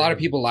 So well, a lot of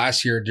people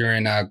last year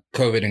during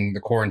COVID and the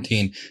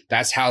quarantine,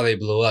 that's how they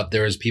blew up.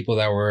 There was people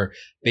that were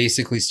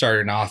basically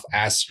starting off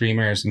as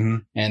streamers,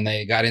 and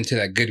they got into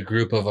that good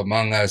group of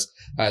Among Us,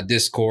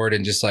 Discord,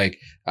 and just like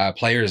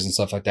players and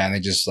stuff like that. And they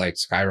just like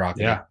skyrocketed.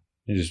 Yeah.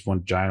 It just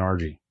one giant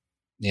orgy.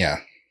 Yeah.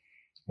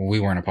 We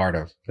weren't a part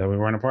of. That we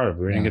weren't a part of.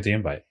 We didn't get the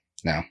invite.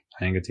 No. I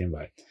didn't get the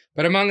invite.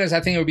 But Among Us, I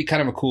think it would be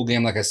kind of a cool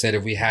game. Like I said,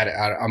 if we had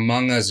an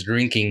Among Us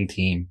drinking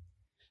team.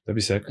 That'd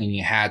be sick. And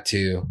you had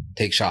to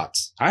take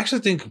shots. I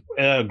actually think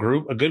a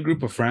good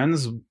group of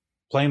friends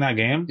playing that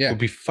game would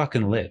be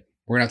fucking lit.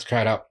 We're going to have to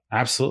try it out.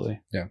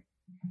 Absolutely. Yeah.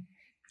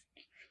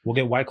 We'll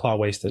get White Claw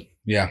wasted.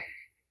 Yeah.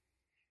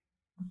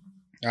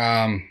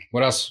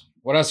 What else?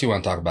 What else you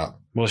want to talk about?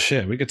 Well,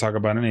 shit, we could talk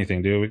about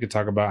anything, dude. We could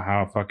talk about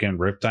how fucking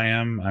ripped I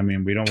am. I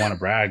mean, we don't want to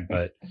brag,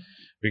 but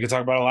we could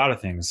talk about a lot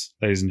of things,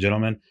 ladies and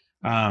gentlemen.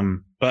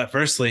 But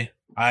firstly,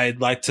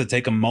 I'd like to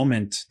take a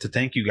moment to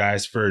thank you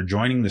guys for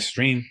joining the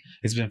stream.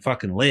 It's been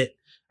fucking lit.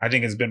 I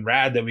think it's been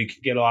rad that we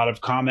could get a lot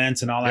of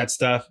comments and all that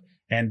stuff,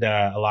 and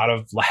a lot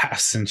of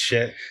laughs and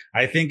shit.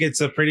 I think it's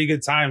a pretty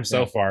good time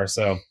so far.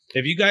 So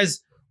if you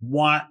guys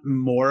want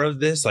more of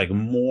this, like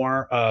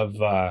more of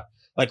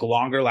like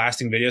longer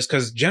lasting videos,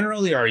 because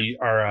generally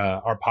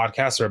our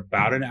podcasts are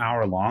about an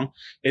hour long.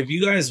 If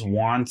you guys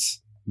want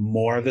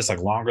more of this, like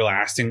longer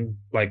lasting,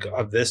 like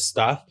of this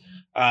stuff,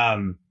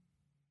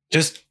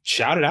 just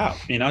shout it out,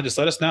 you know, just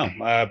let us know,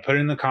 put it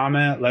in the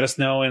comment, let us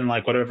know in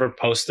like whatever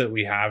post that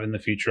we have in the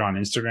future on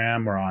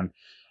Instagram or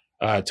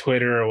on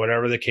Twitter or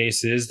whatever the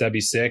case is. That'd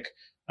be sick.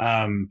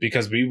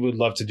 Because we would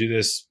love to do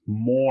this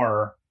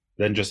more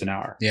than just an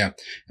hour. Yeah.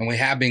 And we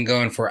have been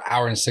going for an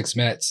hour and 6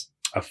 minutes.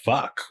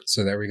 Fuck.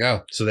 So there we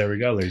go,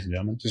 ladies and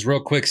gentlemen. Just real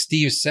quick,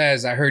 Steve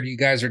says, I heard you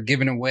guys are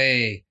giving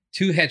away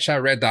 2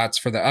 headshot red dots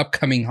for the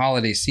upcoming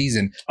holiday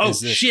season. Oh, is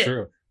this shit.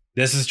 True?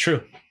 This is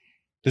true.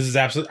 This is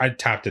absolutely. I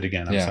tapped it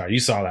again. I'm sorry. You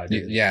saw that,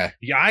 dude. Yeah.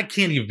 I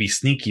can't even be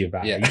sneaky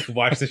about it. You can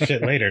watch this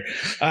shit later.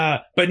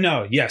 But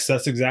no, yes,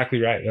 that's exactly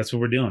right. That's what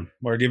we're doing.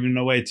 We're giving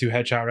away 2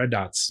 headshot red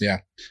dots. Yeah.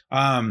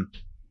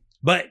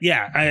 But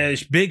yeah, a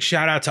big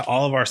shout out to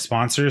all of our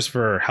sponsors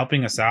for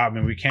helping us out. I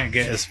mean, we can't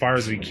get as far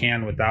as we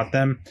can without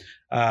them.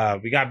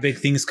 We got big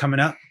things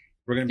coming up.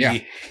 We're going to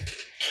be.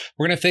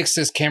 We're going to fix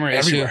this camera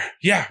issue.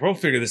 Yeah, we'll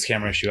figure this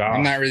camera issue out.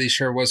 I'm not really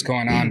sure what's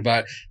going on,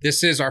 but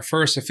this is our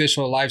first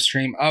official live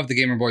stream of the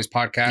Gamer Boyz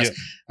podcast.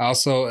 Yeah.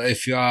 Also,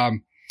 if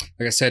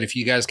like I said, if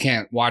you guys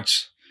can't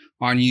watch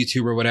on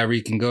YouTube or whatever,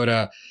 you can go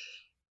to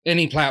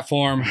any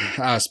platform,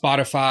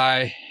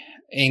 Spotify,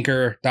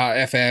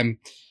 Anchor.fm,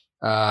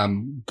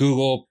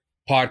 Google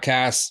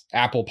Podcasts,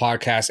 Apple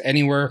Podcasts,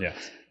 anywhere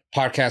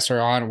podcasts are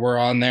on. We're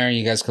on there.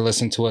 You guys can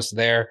listen to us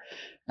there.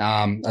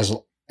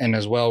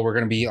 As well, we're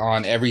going to be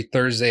on every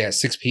Thursday at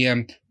 6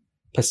 p.m.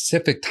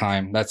 Pacific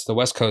time. That's the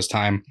West Coast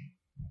time.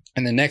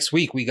 And the next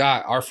week, we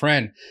got our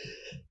friend,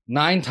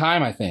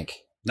 9-time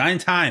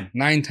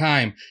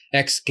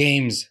X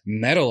Games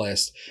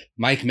medalist,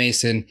 Mike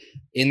Mason,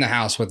 in the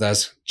house with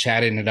us,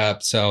 chatting it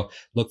up. So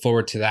look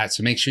forward to that.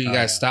 So make sure you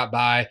guys stop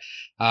by,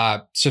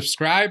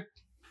 subscribe.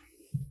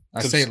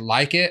 I say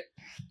like it.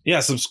 Yeah,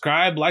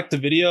 subscribe, like the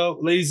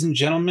video, ladies and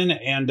gentlemen.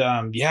 And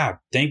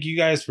thank you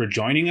guys for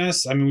joining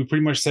us. I mean, we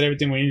pretty much said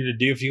everything we needed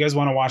to do. If you guys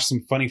want to watch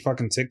some funny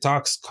fucking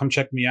TikToks, come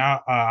check me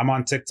out. I'm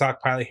on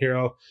TikTok, Pilot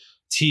Hero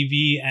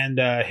TV, and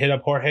hit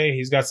up Jorge.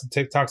 He's got some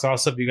TikToks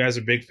also. If you guys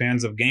are big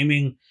fans of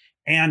gaming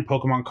and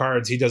Pokemon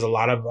cards, he does a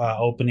lot of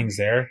openings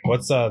there.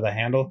 What's the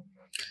handle?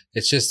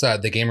 It's just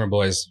the Gamer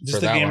Boys.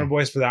 Just the Gamer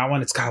Boys for that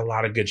one. It's got a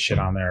lot of good shit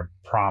on there.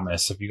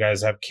 Promise. If you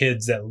guys have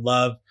kids that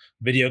love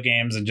video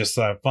games and just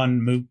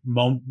fun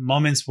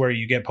moments where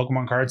you get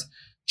Pokemon cards,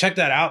 check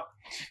that out.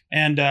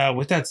 And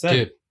with that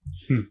said,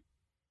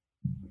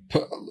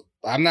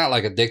 I'm not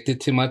like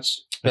addicted too much,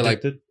 but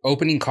like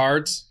opening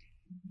cards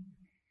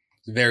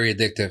is very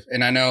addictive.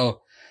 And I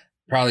know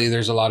probably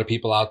there's a lot of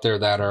people out there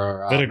that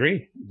are that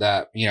agree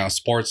that, you know,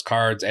 sports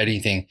cards,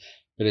 anything,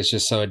 but it's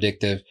just so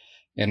addictive.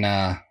 And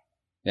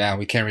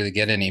we can't really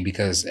get any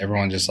because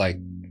everyone just like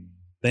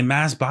they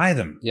mass buy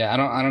them. Yeah,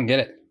 I don't get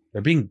it.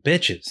 They're being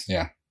bitches.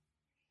 Yeah.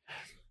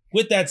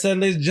 With that said,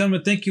 ladies and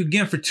gentlemen, thank you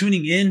again for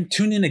tuning in.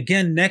 Tune in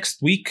again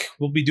next week.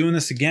 We'll be doing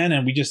this again,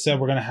 and we just said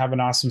we're going to have an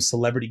awesome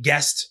celebrity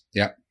guest.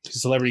 Yeah.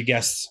 Celebrity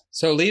guests.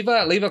 So leave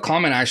a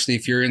comment, actually,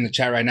 if you're in the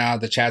chat right now.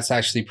 The chat's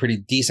actually pretty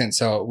decent,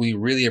 so we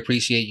really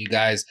appreciate you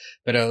guys.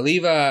 But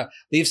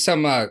leave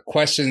some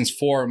questions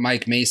for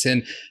Mike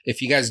Mason.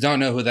 If you guys don't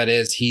know who that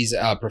is, he's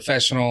a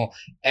professional,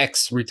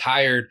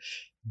 ex-retired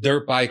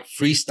dirt bike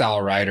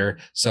freestyle rider.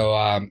 So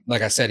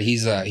like I said,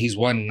 he's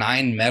won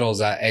 9 medals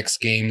at X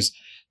Games,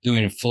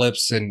 doing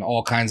flips and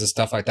all kinds of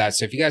stuff like that.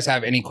 So if you guys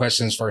have any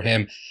questions for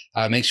him,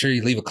 make sure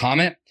you leave a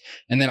comment.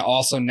 And then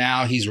also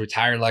now he's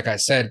retired. Like I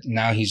said,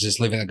 now he's just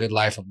living a good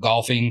life of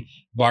golfing,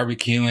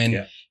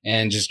 barbecuing,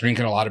 and just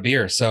drinking a lot of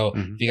beer. So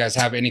if you guys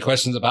have any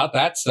questions about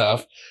that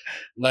stuff,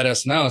 let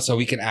us know so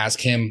we can ask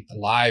him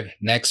live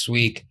next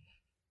week,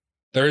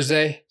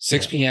 Thursday,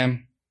 6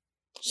 p.m.,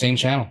 same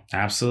channel.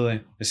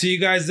 Absolutely. I'll see you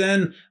guys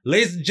then.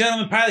 Ladies and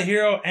gentlemen, Pilot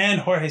Hero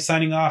and Jorge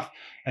signing off.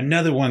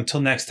 Another one.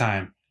 Till next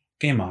time.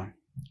 Game on.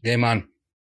 Game on.